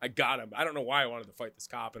fine. I got him. I don't know why I wanted to fight this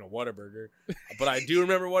cop in a Whataburger, but I do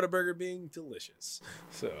remember Whataburger being delicious.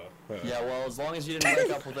 So Yeah, well, as long as you didn't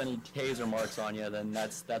wake up with any taser marks on you, then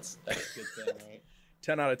that's a good thing, right?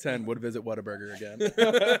 10 out of 10 would visit Whataburger again.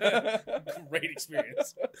 great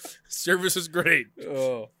experience. Service was great.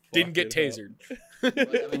 Oh, Didn't get fucking tasered. But,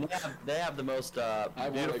 I mean, they have the most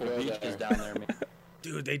wanna beautiful go beaches there. down there, man.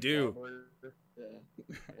 Dude, they do. Yeah.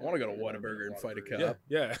 I want to go to Whataburger and fight a cop.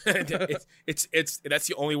 Yeah. it's that's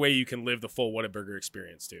the only way you can live the full Whataburger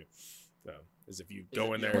experience too. So, is if you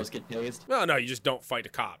go in You there. almost get tased. No, you just don't fight a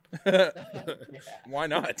cop. Why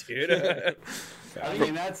not, dude? I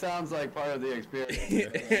mean, that sounds like part of the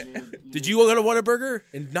experience. Did you go to Whataburger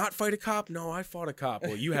and not fight a cop? No, I fought a cop.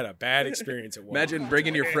 Well, you had a bad experience at Whataburger. Imagine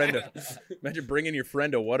bringing your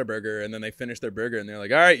friend to Whataburger and then they finish their burger and they're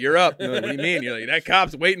like, "All right, you're up." And they're like, what do you mean? You're like, "That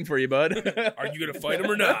cop's waiting for you, bud." Are you gonna fight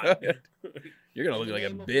him or not? You're gonna look like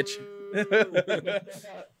a bitch.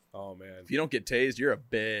 Oh man. If you don't get tased, you're a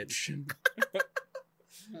bitch.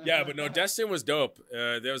 Yeah, but no, Destin was dope.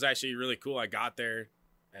 That was actually really cool. I got there,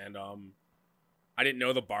 and I didn't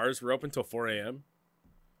know the bars were open till 4 a.m.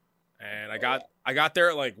 And I got there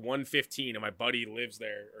at like 1:15, and my buddy lives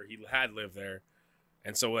there, or he had lived there,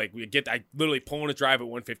 and so like I literally pull in a drive at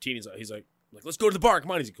 1:15. He's like, let's go to the bar.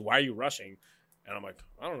 Come on. He's like, why are you rushing? And I'm like,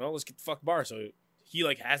 I don't know. Let's get the fuck bar. So he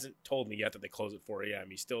like hasn't told me yet that they close at 4 a.m.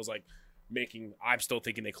 He still's like. I'm still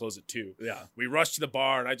thinking they close at 2. Yeah. We rush to the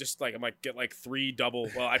bar and I just like, I'm like, get like 3 double.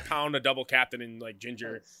 Well, I pound a double captain and like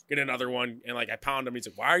ginger, get another one. And like, I pound him. He's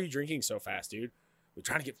like, why are you drinking so fast, dude? We're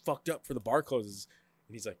trying to get fucked up for the bar closes.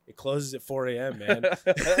 And he's like, it closes at 4 a.m., man.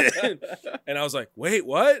 And I was like, wait,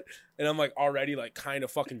 what? And I'm like, already like kind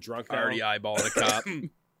of fucking drunk now. Already eyeballing a cop.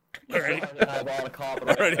 Already Eyeball a cop.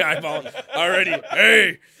 already eyeballing. Already.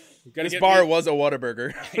 Hey. This bar was a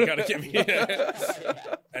Whataburger. You gotta get me.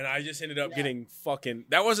 And I just ended up getting fucking.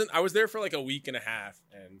 I was there for like a week and a half,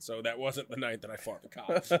 and so that wasn't the night that I fought the cop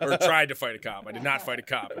or tried to fight a cop. I did not fight a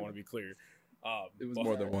cop. I want to be clear. It was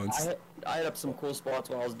more than once. I hit up some cool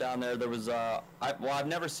spots while I was down there. There was I've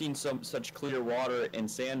never seen such clear water and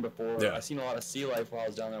sand before. Yeah. I've seen a lot of sea life while I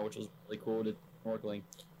was down there, which was really cool to snorkeling.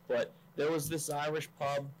 But there was this Irish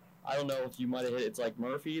pub. I don't know if you might have hit. It's like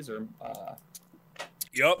Murphy's or.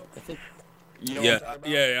 Yup. I think. You know Yeah. what I'm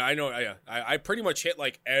talking about? Yeah. I know. Yeah. I pretty much hit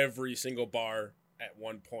like every single bar at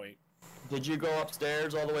one point. Did you go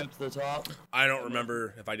upstairs all the way up to the top? I don't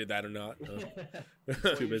remember if I did that or not.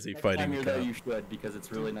 Too busy Next fighting time a you're there, cop. you should because it's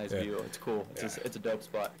a really nice Yeah. view. It's cool. It's a dope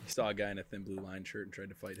spot. He saw a guy in a thin blue line shirt and tried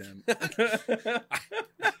to fight him.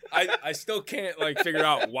 I still can't like figure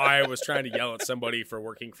out why I was trying to yell at somebody for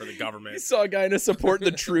working for the He government. saw a guy in a support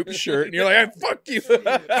the troops shirt and you're like, "Hey, fuck you."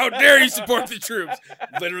 How dare you support the troops?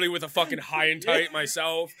 Literally with a fucking high and tight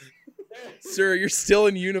myself. Sir, you're still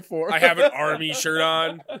in uniform. I have an army shirt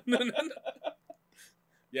on.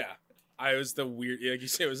 Yeah, I was the weird. Like you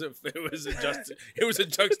say, it was a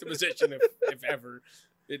juxtaposition if ever.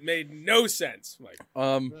 It made no sense. Like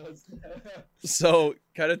So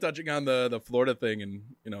kind of touching on the Florida thing and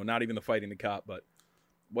not even the fighting the cop, but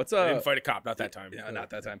what's I didn't fight a cop. Not that time. Yeah, not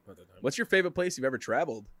that time. Not that time. What's your favorite place you've ever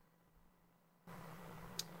traveled?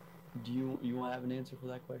 Do you want to have an answer for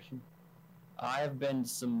that question? I've been to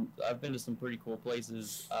some pretty cool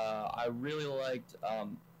places. I really liked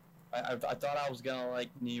I thought I was gonna like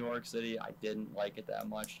New York City. I didn't like it that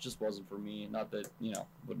much. It just wasn't for me. Not that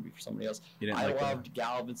wouldn't be for somebody else. You didn't I like loved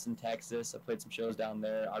Galveston, Texas. I played some shows down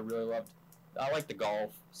there. I liked the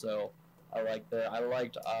golf, so I liked that.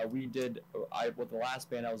 With the last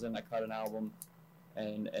band I was in, I cut an album,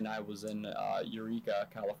 and I was in Eureka,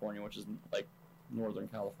 California, which is like Northern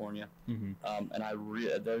California. Mm-hmm. And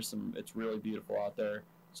it's really beautiful out there.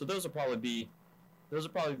 So those will probably be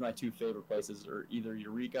my two favorite places, or either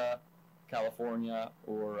Eureka, California,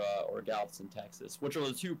 or Galveston, Texas, which are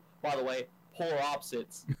the two, by the way, polar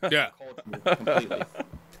opposites. Yeah. Completely.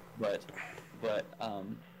 But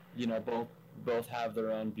both have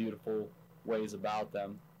their own beautiful ways about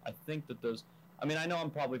them. I think that those. I mean, I know I'm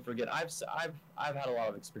probably forgetting. I've had a lot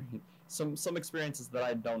of experience. Some experiences that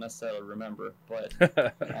I don't necessarily remember, but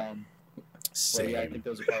Same. yeah, I think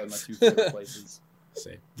those are probably my two favorite places.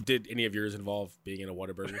 Same. Did any of yours involve being in a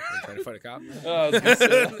Whataburger and trying to fight a cop?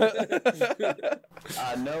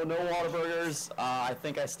 No Whataburgers. I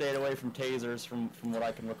think I stayed away from tasers from what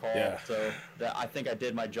I can recall. Yeah. So I think I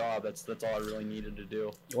did my job. That's all I really needed to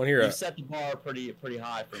do. You want to hear You set the bar pretty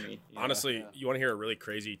high for me. honestly, you want to hear a really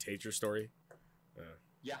crazy taser story?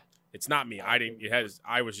 Yeah. It's not me. I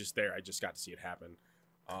was just there. I just got to see it happen.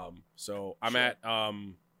 So I'm at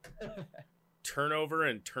Turnover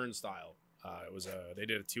and Turnstile. They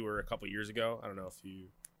did a tour a couple years ago. I don't know if you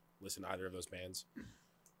listen to either of those bands.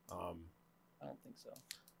 I don't think so.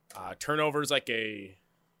 Turnover is like a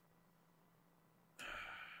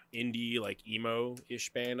indie, like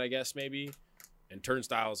emo-ish band, I guess, maybe. And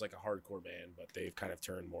Turnstile is like a hardcore band, but they've kind of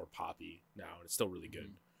turned more poppy now, and it's still really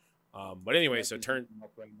good. But anyway, so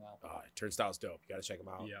Turnstile's dope. You got to check them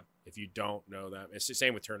out. Yeah. If you don't know them, it's the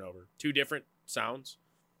same with Turnover. Two different sounds,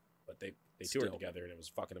 but they toured together, and it was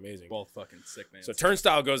fucking amazing. Both fucking sick, man. So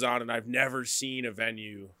Turnstile goes on, and I've never seen a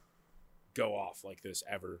venue go off like this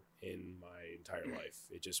ever in my entire life.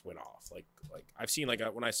 It just went off. Like I've seen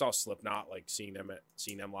when I saw Slipknot, like seeing them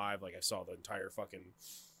live, like I saw the entire fucking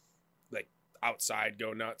like outside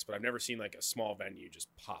go nuts, but I've never seen like a small venue just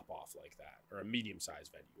pop off like that, or a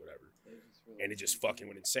medium-sized venue, whatever. And it just fucking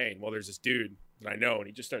went insane. Well, there's this dude that I know, and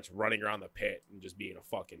he just starts running around the pit and just being a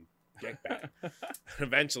fucking dickbag.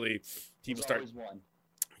 Eventually, people start.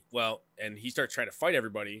 Well, and he starts trying to fight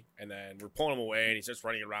everybody, and then we're pulling him away, and he starts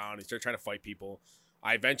running around. He starts trying to fight people.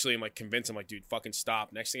 I eventually am like convinced him, like, dude, fucking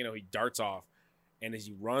stop. Next thing you know, he darts off, and as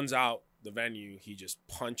he runs out the venue, he just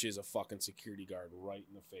punches a fucking security guard right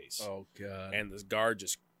in the face. Oh god! And this guard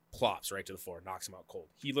just plops right to the floor, knocks him out cold.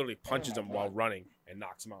 He literally punches him while running and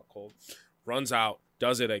knocks him out cold. Runs out,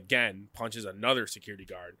 does it again, punches another security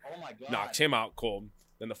guard, knocks him out cold.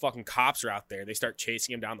 Then the fucking cops are out there. They start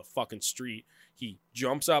chasing him down the fucking street. He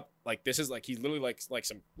jumps up like this is like he's literally like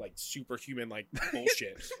some like superhuman like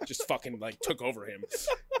bullshit. Just fucking like took over him,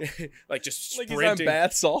 like just sprinting. Like he's on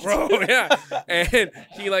bath salts, bro. Yeah, and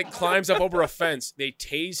he like climbs up over a fence. They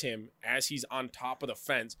tase him as he's on top of the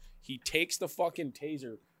fence. He takes the fucking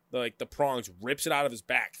taser, the prongs, rips it out of his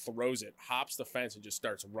back, throws it, hops the fence, and just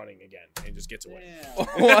starts running again, and just gets away.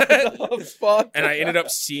 What the fuck? And I ended up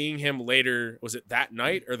seeing him later. Was it that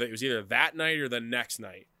night, or it was either that night or the next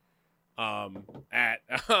night? It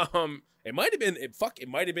might have been it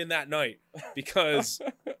might have been that night because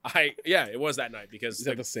it was that night because Is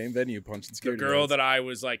that the same venue punching security the girl guards? that I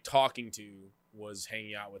was like talking to was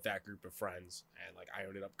hanging out with that group of friends, and like I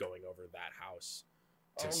ended up going over to that house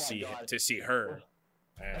to see her.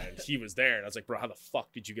 And he was there, and I was like, bro, how the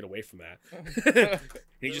fuck did you get away from that? And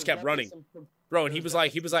he just kept running, bro. And he was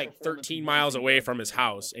like 13 miles away from his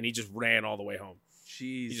house, and he just ran all the way home.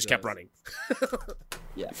 Jesus. He just kept running.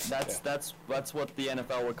 Yeah, that's what the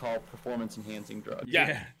NFL would call performance enhancing drugs.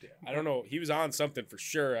 Yeah. I don't know. He was on something for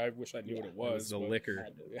sure. I wish I knew what it It was the but liquor.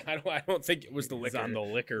 I don't think it was the He liquor. was on the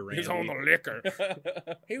liquor, He was Randy. on the liquor.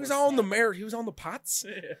 He was on the mare. He was on the pots.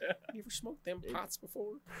 You ever smoked them pots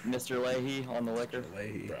before? Mr. Leahy on the liquor.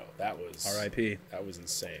 Leahy. Bro, that was R.I.P. That was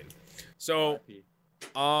insane. So,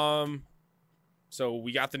 so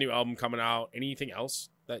we got the new album coming out. Anything else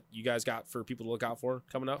that you guys got for people to look out for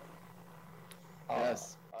coming up?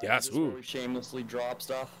 Yes. Yes, Just ooh. where we shamelessly drop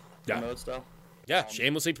stuff, Yeah. promote stuff. Yeah,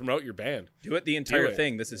 shamelessly promote your band. Do it the entire it.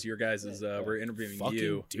 thing. This is your guys'. We're interviewing Fucking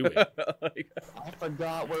you. do it. I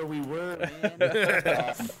forgot where we were,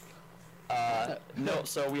 man. No,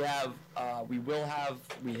 so we had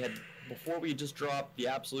before we just dropped the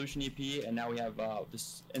Absolution EP, and now we have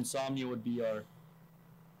this Insomnia would be our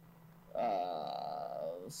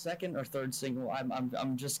second or third single.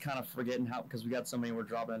 I'm just kind of forgetting how, because we got so many we're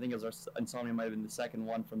dropping. I think it was our Insomnia might have been the second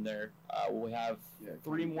one from there. We have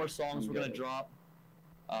 3 more songs we're gonna drop.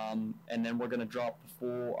 And then we're gonna drop the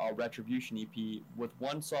full Retribution EP with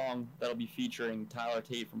one song that'll be featuring Tyler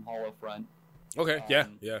Tate from Hollow Front. Okay, yeah,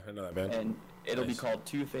 I know that band. And it'll Nice. be called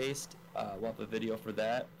Two Faced. We'll have a video for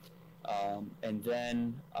that. And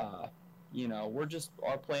then,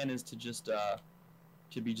 our plan is to just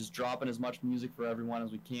be dropping as much music for everyone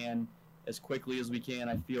as we can, as quickly as we can.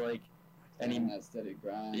 I feel like that steady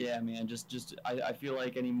grind. yeah, man, I feel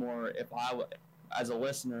like anymore, as a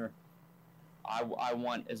listener, I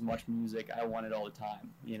want as much music. I want it all the time,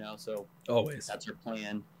 so Always. that's our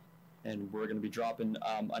plan. And we're going to be dropping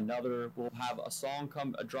we'll have a song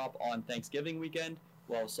drop on Thanksgiving weekend.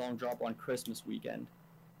 We'll have a song drop on Christmas weekend.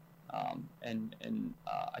 I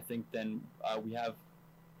think then we have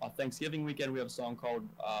Thanksgiving weekend, we have a song called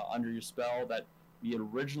Under Your Spell that we had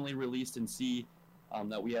originally released in C,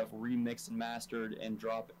 that we have remixed and mastered and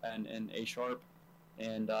drop in A sharp.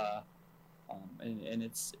 And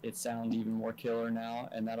it sounds even more killer now,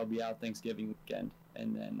 and that'll be out Thanksgiving weekend.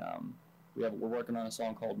 And then we're working on a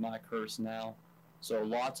song called My Curse now. So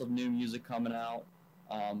lots of new music coming out.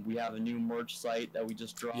 We have a new merch site that we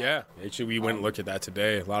just dropped. Yeah, actually, we went and looked at that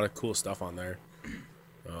today. A lot of cool stuff on there.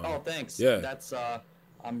 Thanks. Yeah. That's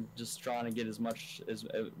I'm just trying to get as much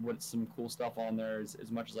with some cool stuff on there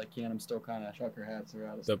as much as I can. I'm still kind of Trucker hats are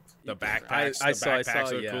out of The backpacks, I the saw,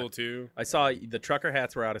 backpacks are yeah. cool too. I saw the trucker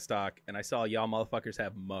hats were out of stock, and I saw y'all motherfuckers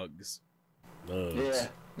have mugs. Yeah,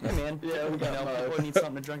 man. Yeah, we got mugs. People need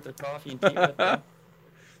something to drink their coffee and tea with. Them.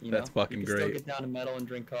 That's fucking you can great. Still get down to metal and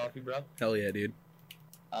drink coffee, bro. Hell yeah, dude.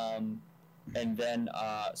 And then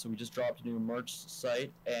so we just dropped a new merch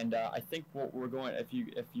site, and I think what we're going, if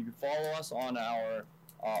you follow us on our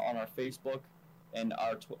Facebook, and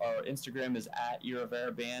our Instagram is at Ear of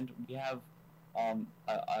Air Band. We have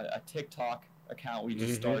a TikTok account we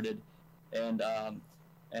just started, and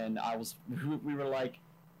we were like,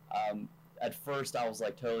 at first I was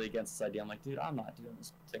like totally against this idea. I'm like, dude, I'm not doing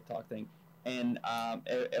this TikTok thing. And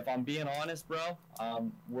if I'm being honest, bro,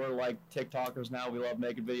 we're like TikTokers now. We love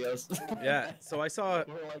making videos. Yeah. So I saw.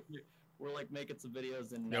 We're like making some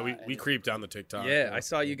videos, and Yeah, we creeped on the TikTok. Yeah, I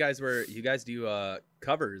saw you guys do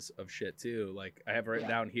covers of shit too. Like I have written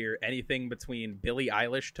down here anything between Billie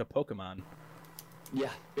Eilish to Pokemon. Yeah.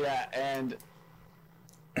 and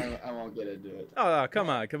I won't get into it. Oh, come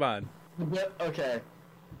on. But, okay.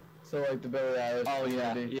 So like the Billie Eilish. Oh yeah.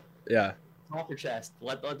 community, Yeah. Off your chest.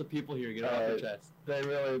 Let the people hear. Get it off your chest. They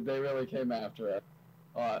really came after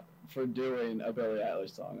us for doing a Billie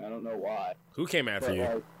Eilish song. I don't know why. Who came after But, you?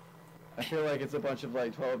 like, I feel like it's a bunch of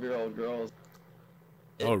like 12-year-old girls.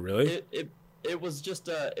 Oh, really? It was just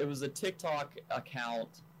a TikTok account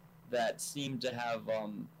that seemed to have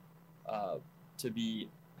to be,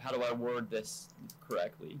 how do I word this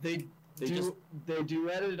correctly? They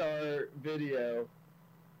duetted our video,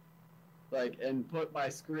 like, and put my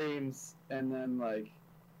screams, and then like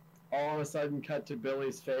all of a sudden cut to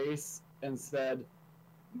Billy's face and said,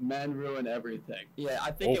 "Men ruin everything." Yeah,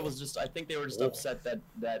 I think Oh. I think they were just Oh. upset that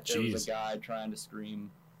there Jeez. was a guy trying to scream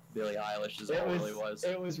Billie Eilish. Is It all it was, really was.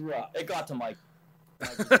 It was rough. It got to Mike.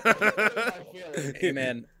 Hey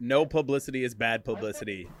man, no publicity is bad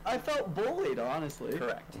publicity. I felt bullied, honestly.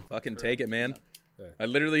 Correct. Fucking take it, man. Yeah. I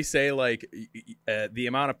literally say like the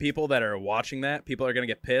amount of people that are watching that, people are gonna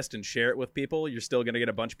get pissed and share it with people. You're still gonna get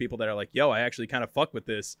a bunch of people that are like, "Yo, I actually kind of fuck with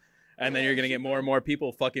this," and then you're gonna get more and more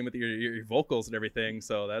people fucking with your vocals and everything.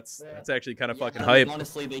 So that's actually kind of fucking hype.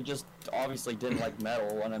 Honestly, they just obviously didn't like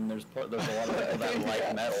metal, and then there's a lot of people that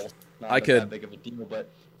like metal. Not I could- that big of a deal, but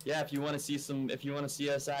yeah, if you want to see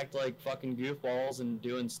us act like fucking goofballs and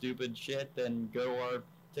doing stupid shit, then go to our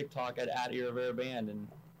TikTok at Ear of Air Band,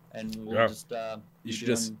 and we'll Yeah. just You be should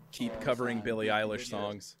just doing keep all the covering time, Billie making Eilish videos.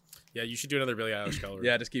 songs. Yeah, you should do another Billie Eilish color.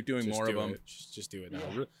 Yeah, just keep doing Just more of do them. it. Just do it now.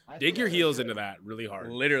 Yeah. I Dig your forgot heels to do into it. that really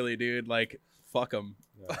hard. Literally, dude. Like, fuck them.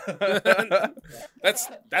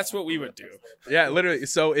 That's what we would do. Yeah, literally.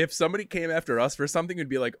 So if somebody came after us for something, we'd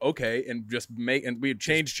be like, okay, and we'd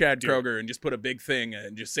change Chad do it. Kroger and just put a big thing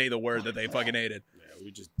and just say the word that they fucking hated Yeah,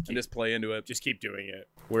 we just and just play into it. keep doing it.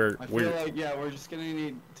 We're I feel like we're just gonna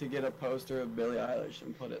need to get a poster of Billie Eilish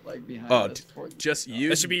and put it like behind Oh, us. for- Just that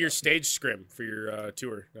use should be your stage scrim for your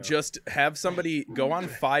tour. No. Just have somebody go on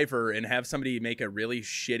Fiverr and have somebody make a really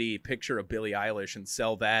shitty picture of Billie Eilish and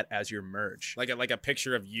sell that as your merch. like a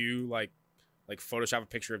picture of you, like Photoshop a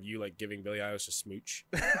picture of you like giving Billie Eilish a smooch.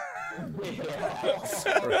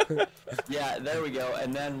 Yeah, there we go.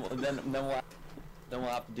 And then we'll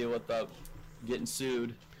have to deal with getting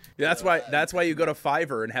sued. Yeah, that's why you go to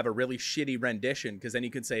Fiverr and have a really shitty rendition, because then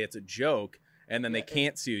you can say it's a joke and then they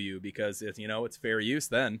can't sue you because it's fair use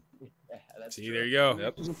then. Yeah, that's See, true. there you go.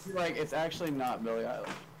 Yep. I feel like it's actually not Billie Eilish.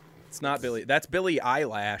 It's not Billy. That's Billy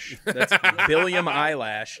Eyelash. That's Billiam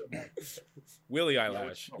Eyelash. Willie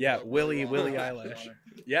Eyelash. Yeah, Willie Eyelash.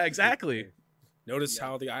 Yeah, exactly. Notice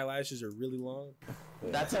how the eyelashes are really long.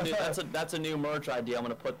 That's a new merch idea. I'm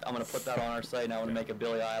gonna put that on our site now. I'm gonna make a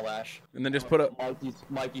Billy Eyelash. And then just put a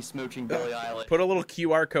Mikey smooching Billy Eyelash. put a little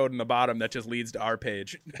QR code in the bottom that just leads to our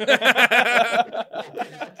page. Deal.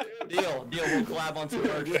 We'll collab on some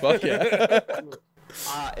merch. Fuck yeah.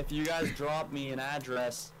 If you guys drop me an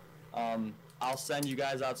address, I'll send you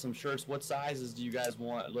guys out some shirts. What sizes do you guys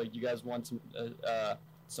want? Like, you guys want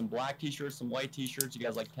some black T-shirts, some white T-shirts? You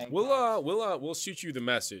guys like tank tops? We'll shoot you the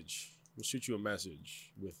message. We'll shoot you a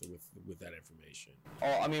message with that information.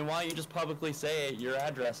 Oh, I mean, why don't you just publicly say your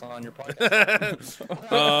address on your podcast?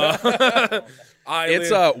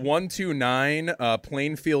 It's 129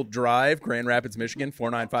 Plainfield Drive, Grand Rapids, Michigan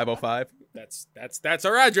 49505. That's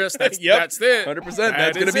our address. That's Yep. That's it. 100%.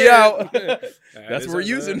 That's is gonna be it. out. That That's is what we're our-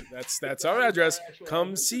 using. That's our address.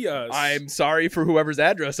 Come see us. I'm sorry for whoever's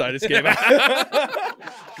address I just gave out.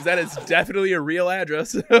 Because that is definitely a real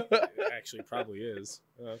address. It actually probably is.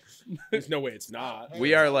 There's no way it's not.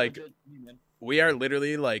 We are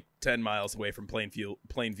literally like 10 miles away from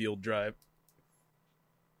Plainfield Drive.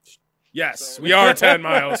 Yes, we are 10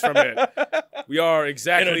 miles from it. We are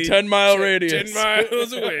exactly In a 10-mile radius. 10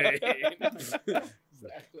 miles away. Exactly.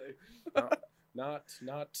 Not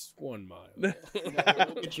 1 mile. We'll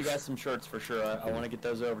get you guys some shirts for sure. I want to get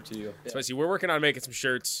those over to you. Especially, we're working on making some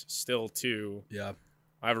shirts still too. Yeah.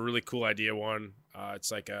 I have a really cool idea one.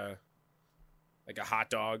 It's like a hot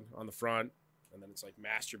dog on the front, and then it's like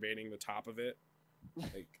masturbating the top of it,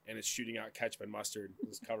 and it's shooting out ketchup and mustard.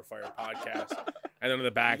 This Cover Fire podcast, and then on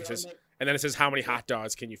the back it says, how many hot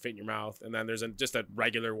dogs can you fit in your mouth? And then there's just a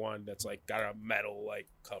regular one that's like got a metal like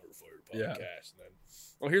Cover Fire podcast. And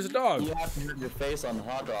then, here's a dog. You have to hurt your face on the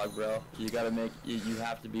hot dog, bro. You gotta make. You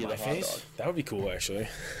have to be My the hot face? dog. That would be cool, actually. I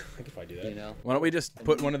think if I do that. You know. Why don't we just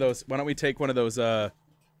put one of those? Why don't we take one of those softwares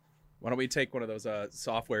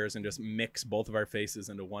and just mix both of our faces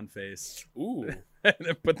into one face Ooh. and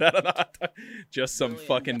then put that on the hot dog? Just some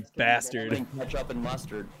fucking bastard. Ketchup and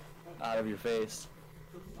mustard out of your face.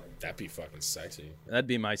 That'd be fucking sexy. That'd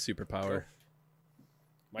be my superpower.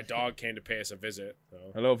 My dog came to pay us a visit. So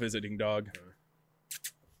Hello, visiting dog.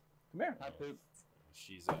 Come here. Hi, poop.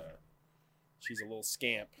 she's a little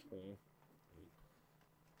scamp.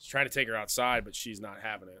 He's trying to take her outside, but she's not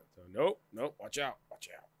having it. So nope. Watch out.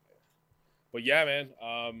 But yeah, man.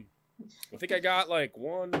 I think I got like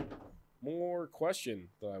one more question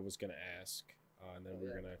that I was gonna ask, and then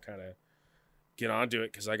we're gonna kind of get onto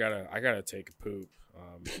it because I gotta take a poop.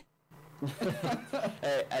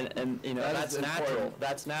 Hey, and you know that's natural. important.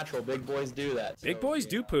 That's natural. Big boys do that. Big boys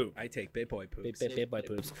do poop. I take big boy poops. Big boy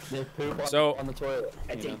poops. They poop on, So- on the toilet.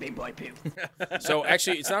 I you know? take big boy poop. So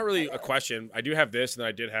actually, it's not really a question. I do have this, and then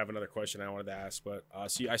I did have another question I wanted to ask. But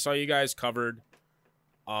see, I saw you guys covered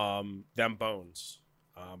 "Them Bones"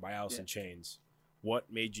 by Alice in Chains.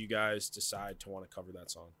 What made you guys decide to want to cover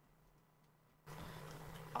that song?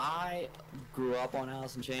 I grew up on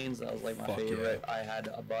Alice in Chains. That was like my Fuck favorite. I had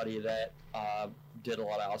a buddy that did a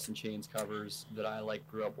lot of Alice in Chains covers that I like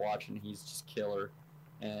grew up watching. He's just killer,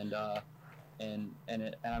 and I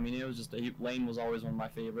mean it was just Lane was always one of my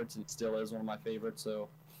favorites and still is one of my favorites. So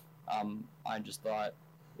I just thought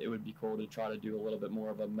it would be cool to try to do a little bit more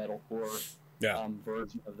of a metalcore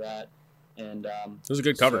version of that. And It was a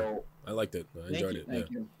good cover. so- I liked it. I enjoyed it. Thank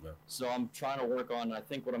you. Yeah. So I'm trying to work on. I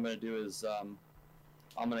think what I'm going to do is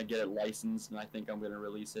I'm going to get it licensed, and I think I'm going to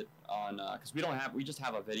release it on because we just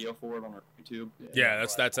have a video for it on our YouTube. Yeah,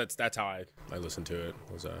 that's how I listened to it.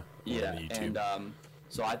 Was on Yeah, YouTube. and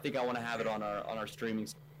so I think I want to have it on our streaming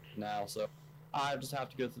now. So I just have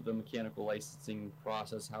to go through the mechanical licensing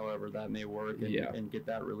process, however that may work, and get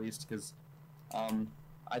that released because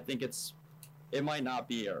I think it might not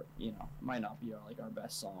be our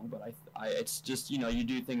best song, but I it's just you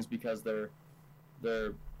do things because they're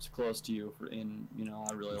close to you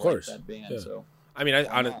I really like that band. Yeah. So I mean,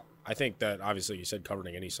 why not? I think that obviously you said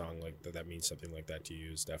covering any song like that means something like that to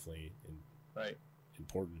you is definitely right.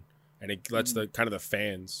 important, and it lets the kind of the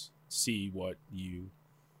fans see what you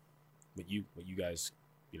guys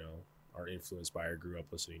are influenced by or grew up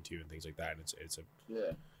listening to and things like that. And it's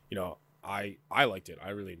I liked it. I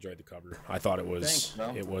really enjoyed the cover. I thought it was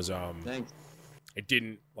Thanks, bro. Thanks. it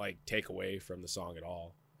didn't like take away from the song at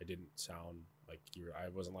all. It didn't sound like I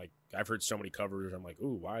wasn't like, I've heard so many covers. I'm like,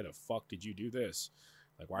 ooh, why the fuck did you do this?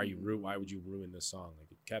 Like, why would you ruin this song?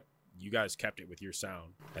 Like, you guys kept it with your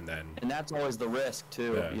sound, and that's always the risk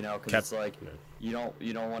too, Yeah. because it's like you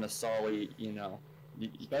don't want to sully,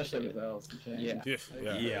 Especially with Alice in Chains.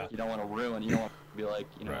 Yeah. yeah. You don't want to ruin. You don't want be like,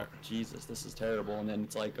 you know, Right. Jesus, this is terrible, and then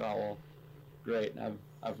it's like, oh well, great,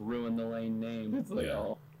 I've ruined the lane name. It's like, Yeah.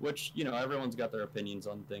 Oh, which, you know, everyone's got their opinions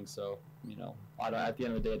on things, so, you know, at the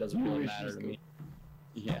end of the day, it doesn't really We matter should to me.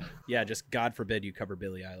 Yeah. Yeah, just God forbid you cover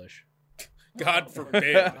Billie Eilish. God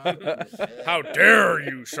forbid. How dare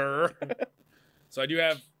you, sir? So I do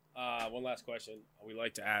have one last question we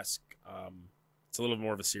like to ask. It's a little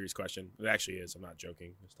more of a serious question. It actually is. I'm not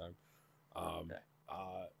joking this time. Okay.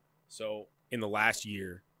 So in the last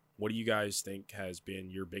year, what do you guys think has been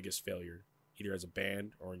your biggest failure, either as a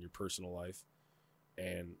band or in your personal life?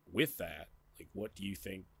 And with that, like, what do you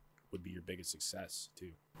think would be your biggest success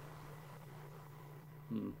too?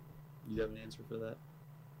 Do you have an answer for that?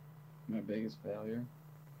 My biggest failure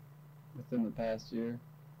within the past year,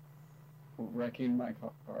 wrecking my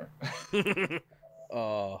car.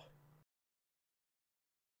 Oh,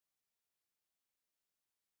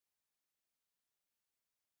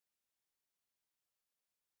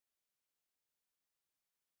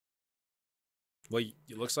 Well,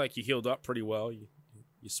 it looks like you healed up pretty well. You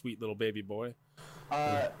sweet little baby boy.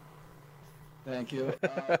 Thank you. Is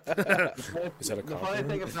that a The funny compliment?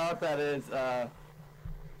 thing about that is,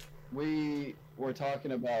 we were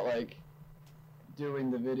talking about like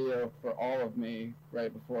doing the video for All of Me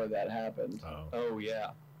right before that happened, Oh. Oh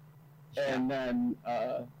yeah. and then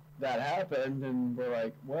that happened, and we're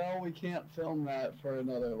like, well, we can't film that for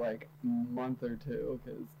another like month or two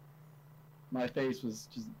because my face was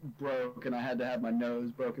just broke, and I had to have my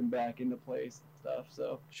nose broken back into place and stuff.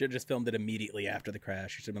 So should have just filmed it immediately after the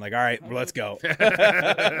crash. You should have been like, all right, well, let's go.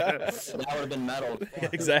 That would have been metal.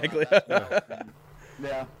 Exactly.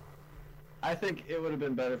 yeah, I think it would have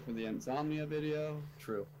been better for the Insomnia video.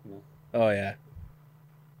 True. Yeah. Oh, yeah.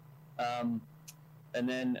 And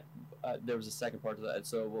then there was a second part to that.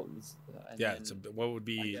 So what was? And Yeah. then, So what would I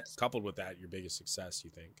be guess- coupled with that your biggest success?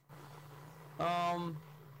 You think?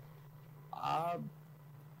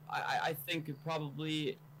 I think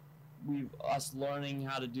probably us learning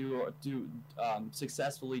how to do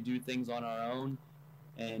successfully do things on our own,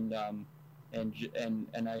 and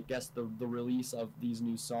I guess the release of these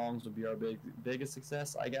new songs would be our biggest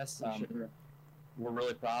success. I guess Sure. we're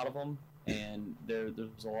really proud of them, and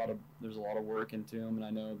there's a lot of work into them, and I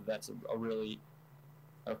know that's a really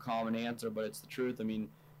a common answer, but it's the truth. I mean,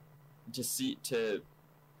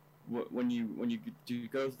 when you do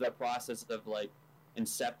go through that process of like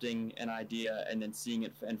incepting an idea and then seeing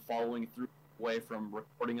it and following through away from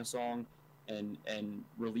recording a song and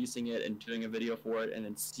releasing it and doing a video for it and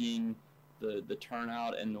then seeing the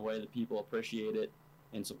turnout and the way that people appreciate it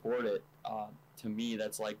and support it, to me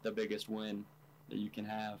that's like the biggest win that you can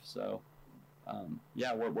have. So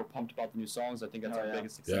yeah, we're pumped about the new songs. I think that's Oh, our yeah.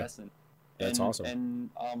 biggest success. And That's awesome.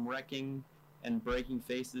 And wrecking and breaking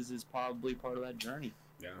faces is probably part of that journey.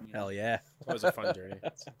 Yeah. you know? Hell yeah. It was a fun journey.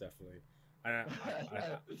 It's definitely.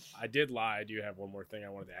 I did lie. I do have one more thing I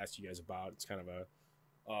wanted to ask you guys about. It's kind of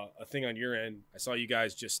a thing on your end. I saw you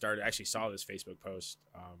guys just started. Actually, saw this Facebook post.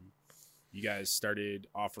 You guys started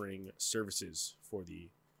offering services for the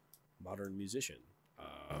modern musician.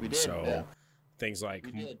 We did, So yeah. things like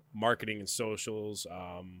We did. marketing and socials,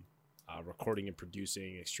 recording and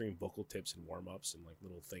producing, extreme vocal tips and warm ups, and like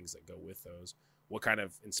little things that go with those. What kind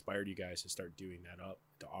of inspired you guys to start doing that up,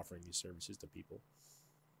 to offering these services to people?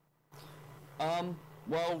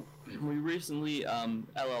 Well, we recently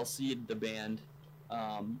LLC'd the band,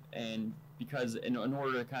 and because in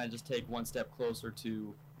order to kind of just take one step closer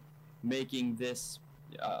to making this,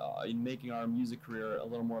 making our music career a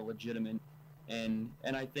little more legitimate, and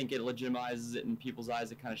I think it legitimizes it in people's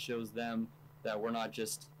eyes. It kind of shows them that we're not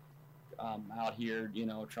just out here,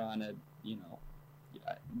 trying to,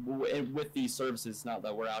 with these services. Not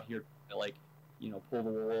that we're out here to, like, pull the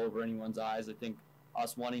wool over anyone's eyes. I think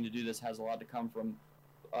us wanting to do this has a lot to come from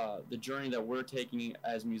the journey that we're taking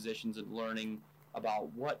as musicians and learning about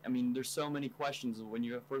there's so many questions when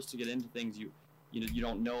you first to get into things you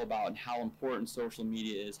don't know about, and how important social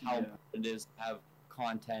media is, how important it is to have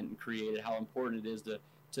content and create it, how important it is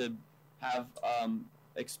to have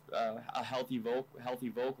a healthy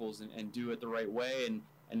vocals and do it the right way and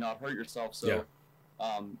not hurt yourself. So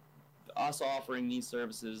us offering these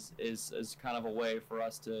services is kind of a way for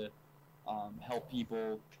us to help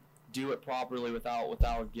people do it properly without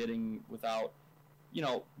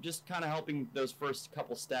just kind of helping those first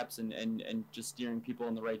couple steps and just steering people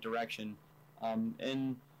in the right direction.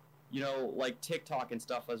 And like TikTok and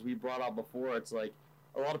stuff, as we brought up before, it's like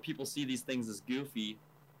a lot of people see these things as goofy,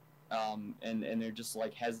 and they're just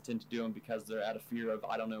like hesitant to do them because they're out of fear of,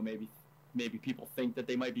 I don't know, maybe people think that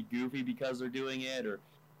they might be goofy because they're doing it,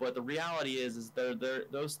 but the reality is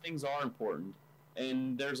those things are important,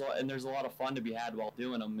 and there's a lot of fun to be had while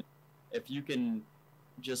doing them. If you can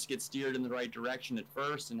just get steered in the right direction at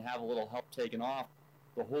first and have a little help taken off,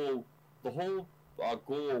 the whole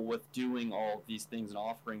goal with doing all of these things and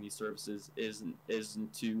offering these services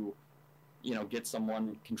isn't to, you know, get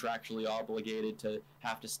someone contractually obligated to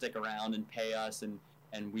have to stick around and pay us and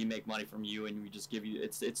we make money from you and we just give you.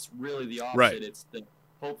 It's really the opposite. Right. It's the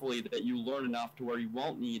hopefully that you learn enough to where you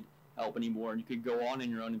won't need help anymore and you could go on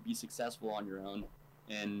your own and be successful on your own.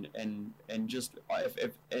 And just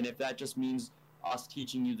if that just means us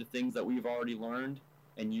teaching you the things that we've already learned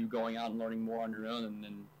and you going out and learning more on your own,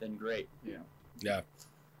 then great. Yeah.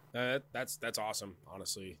 That's awesome.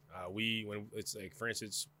 Honestly, when it's like, for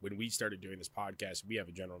instance, when we started doing this podcast, we have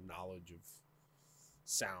a general knowledge of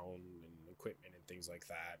sound and equipment and things like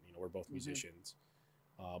that. You know, we're both musicians,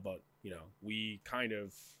 but you know, we kind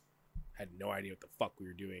of had no idea what the fuck we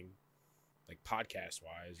were doing, like podcast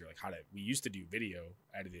wise, or like we used to do video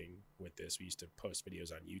editing with this. We used to post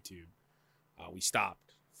videos on YouTube. We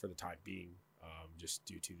stopped for the time being, just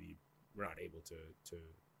due to we're not able to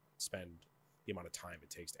spend the amount of time it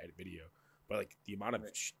takes to edit video, but like the amount of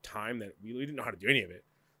time that we didn't know how to do any of it.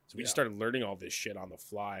 So we just started learning all this shit on the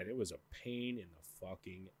fly, and it was a pain in the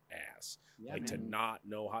fucking ass. To not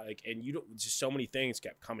know how, like, and you don't, just so many things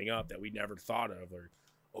kept coming up that we never thought of, or,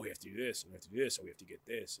 oh, we have to do this, and we have to do this, and we have to get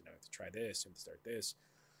this, and I have to try this, and start this.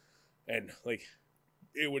 And like,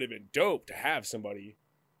 it would have been dope to have somebody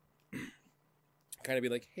kind of be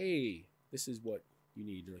like, hey, this is what you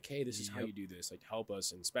need. Or like, hey, this is how you do this. Like, help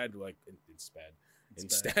us. Instead,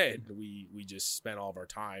 we just spent all of our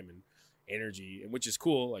time and energy, and which is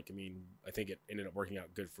cool. Like, I mean, I think it ended up working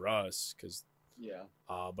out good for us because,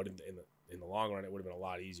 but in the long run, it would have been a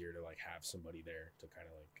lot easier to like have somebody there to kind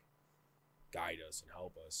of like guide us and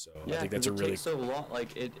help us. So I think that's a really takes so long.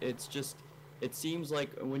 Like it's just. It seems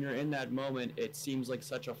like when you're in that moment, it seems like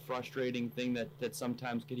such a frustrating thing that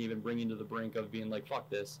sometimes can even bring you to the brink of being like,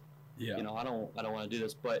 fuck this. Yeah. You know, I don't want to do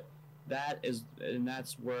this. But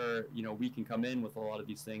that's where, you know, we can come in with a lot of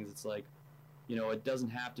these things. It's like, you know, it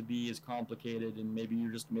doesn't have to be as complicated, and maybe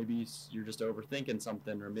you're just overthinking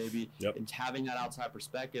something, or maybe it's having that outside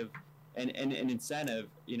perspective and incentive.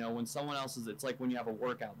 You know, when someone else is, it's like when you have a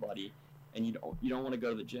workout buddy and you don't want to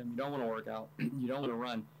go to the gym, you don't want to work out, you don't want to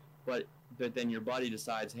run, but then your buddy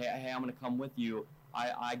decides, hey, I'm going to come with you.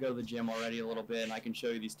 I go to the gym already a little bit, and I can show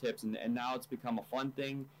you these tips. And now it's become a fun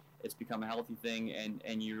thing. It's become a healthy thing,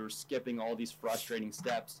 and you're skipping all these frustrating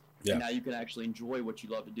steps. Yeah. And now you can actually enjoy what you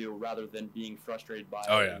love to do rather than being frustrated by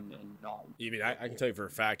it and not. Even I can tell you for a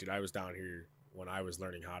fact that I was down here when I was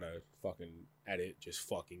learning how to fucking edit, just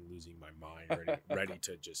fucking losing my mind, ready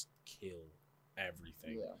to just kill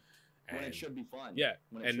everything. Yeah. When it should be fun. Yeah,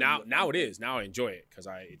 and now it is. Now I enjoy it because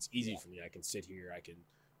it's easy for me. I can sit here.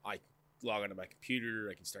 I log onto my computer.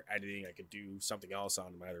 I can start editing. I can do something else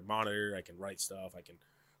on my other monitor. I can write stuff. I can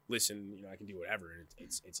listen. You know, I can do whatever. And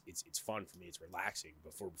it's fun for me. It's relaxing.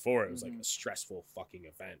 Before it was like a stressful fucking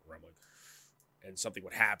event where I'm like, and something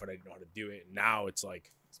would happen. I didn't know how to do it. And now it's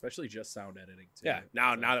like, especially just sound editing too. Yeah.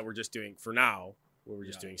 Now that we're just doing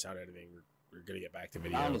doing sound editing, we're gonna get back to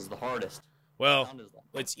video. Sound is the hardest. Well,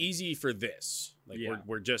 it's easy for this. Like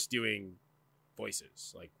we're just doing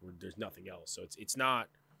voices. Like there's nothing else. So it's not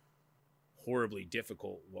horribly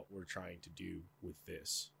difficult what we're trying to do with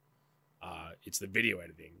this. It's the video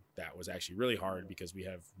editing that was actually really hard because we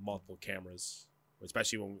have multiple cameras,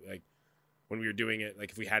 especially when we were doing it.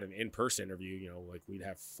 Like if we had an in-person interview, you know, like we'd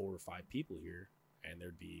have 4 or 5 people here, and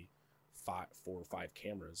there'd be 4 or 5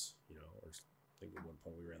 cameras. You know, or I think at one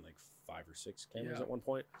point we ran like 5 or 6 cameras at one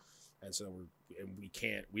point. And so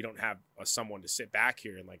we don't have someone to sit back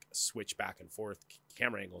here and like switch back and forth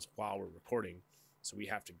camera angles while we're recording. So we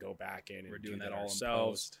have to go back in and we're doing that all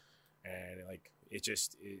ourselves. And like,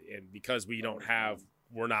 and because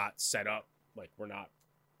we're not set up, like we're not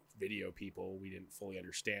video people, we didn't fully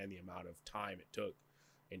understand the amount of time it took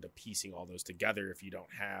into piecing all those together. If you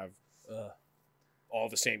don't have all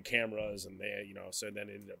the same cameras and so then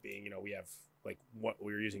it ended up being, we have, like what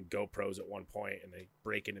we were using GoPros at one point, and they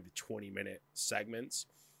break into the 20-minute segments.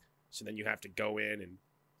 So then you have to go in and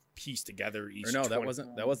piece together each. Or no, that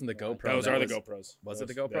wasn't the GoPro. Those are the GoPros. Was it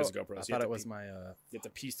the GoPro? That was GoPros. I thought it was my. You have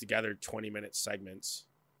to piece together 20-minute segments.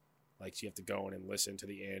 Like so you have to go in and listen to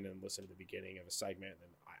the end and listen to the beginning of a segment, and then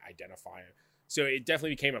identify it. So it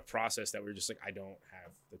definitely became a process that we were just like, I don't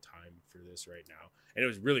have the time for this right now, and it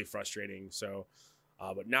was really frustrating. So.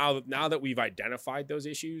 But now that we've identified those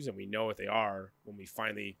issues and we know what they are, when we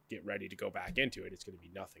finally get ready to go back into it, it's going to be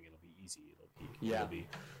nothing. It'll be easy. It'll be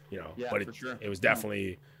but it was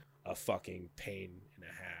definitely a fucking pain and a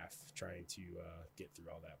half trying to get through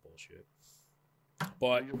all that bullshit.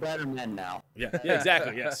 But You're better men now. yeah,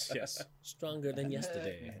 exactly. Yes. Stronger than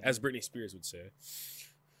yesterday. As Britney Spears would say.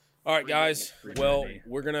 All right, guys. Well,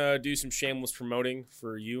 we're gonna do some shameless promoting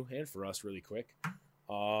for you and for us really quick,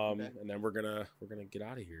 and then we're gonna get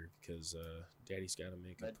out of here because Daddy's got to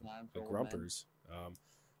make a grumpers.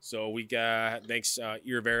 So we got thanks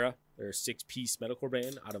Irvera. They're a 6-piece metalcore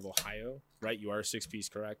band out of Ohio, right? You are a 6-piece,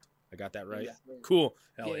 correct? I got that right. Yeah. Cool.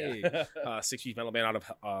 Hell Yay. yeah. 6-piece metalcore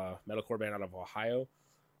band out of Ohio.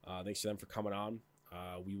 Thanks to them for coming on.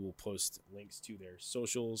 We will post links to their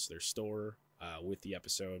socials, their store, with the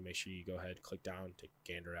episode. Make sure you go ahead, click down, take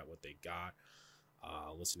a gander at what they got.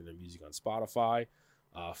 Listen to their music on Spotify.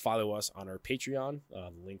 Follow us on our Patreon.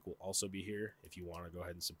 The link will also be here if you want to go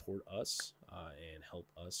ahead and support us and help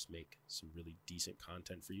us make some really decent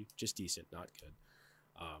content for you. Just decent, not good.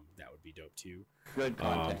 That would be dope too. Good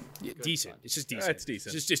content. Decent. Content. It's just decent. It's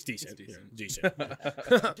decent. It's just decent. It's decent. Decent.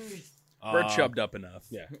 We're chubbed up enough.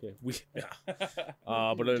 Yeah. But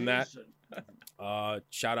other than that,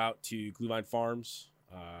 shout out to Glühwein Farms,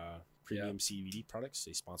 premium CBD products.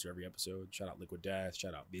 They sponsor every episode. Shout out Liquid Death.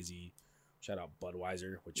 Shout out Vizzy. Shout out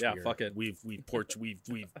Budweiser. Which Fuck it. We've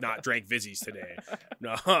not drank Vizzies today.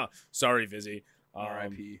 No, sorry Vizzy.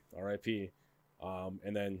 R.I.P.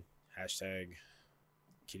 And then hashtag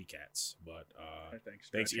kitty cats. But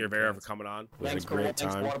thanks Irvera for coming on. We had a great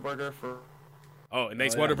time. Thanks Whataburger for. Oh, and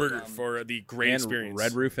thanks yeah. Whataburger for the great experience.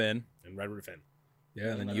 Red Roof Inn. And Red Roof Inn.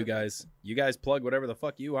 Yeah, and then you guys plug whatever the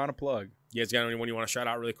fuck you want to plug. You guys got anyone you want to shout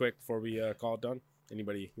out really quick before we call it done?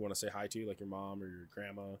 Anybody you want to say hi to, like your mom or your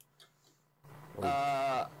grandma?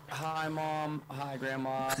 Hi mom, hi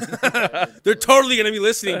grandma. They're totally gonna be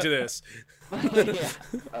listening to this.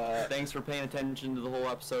 Yeah. Thanks for paying attention to the whole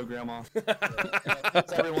episode, grandma.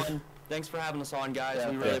 Thanks everyone. Thanks for having us on, guys.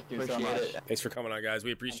 We really appreciate it. Thanks for coming on, guys.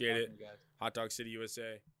 We appreciate it. Hot Dog City,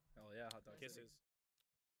 USA. Hell yeah, hot dog. Kisses.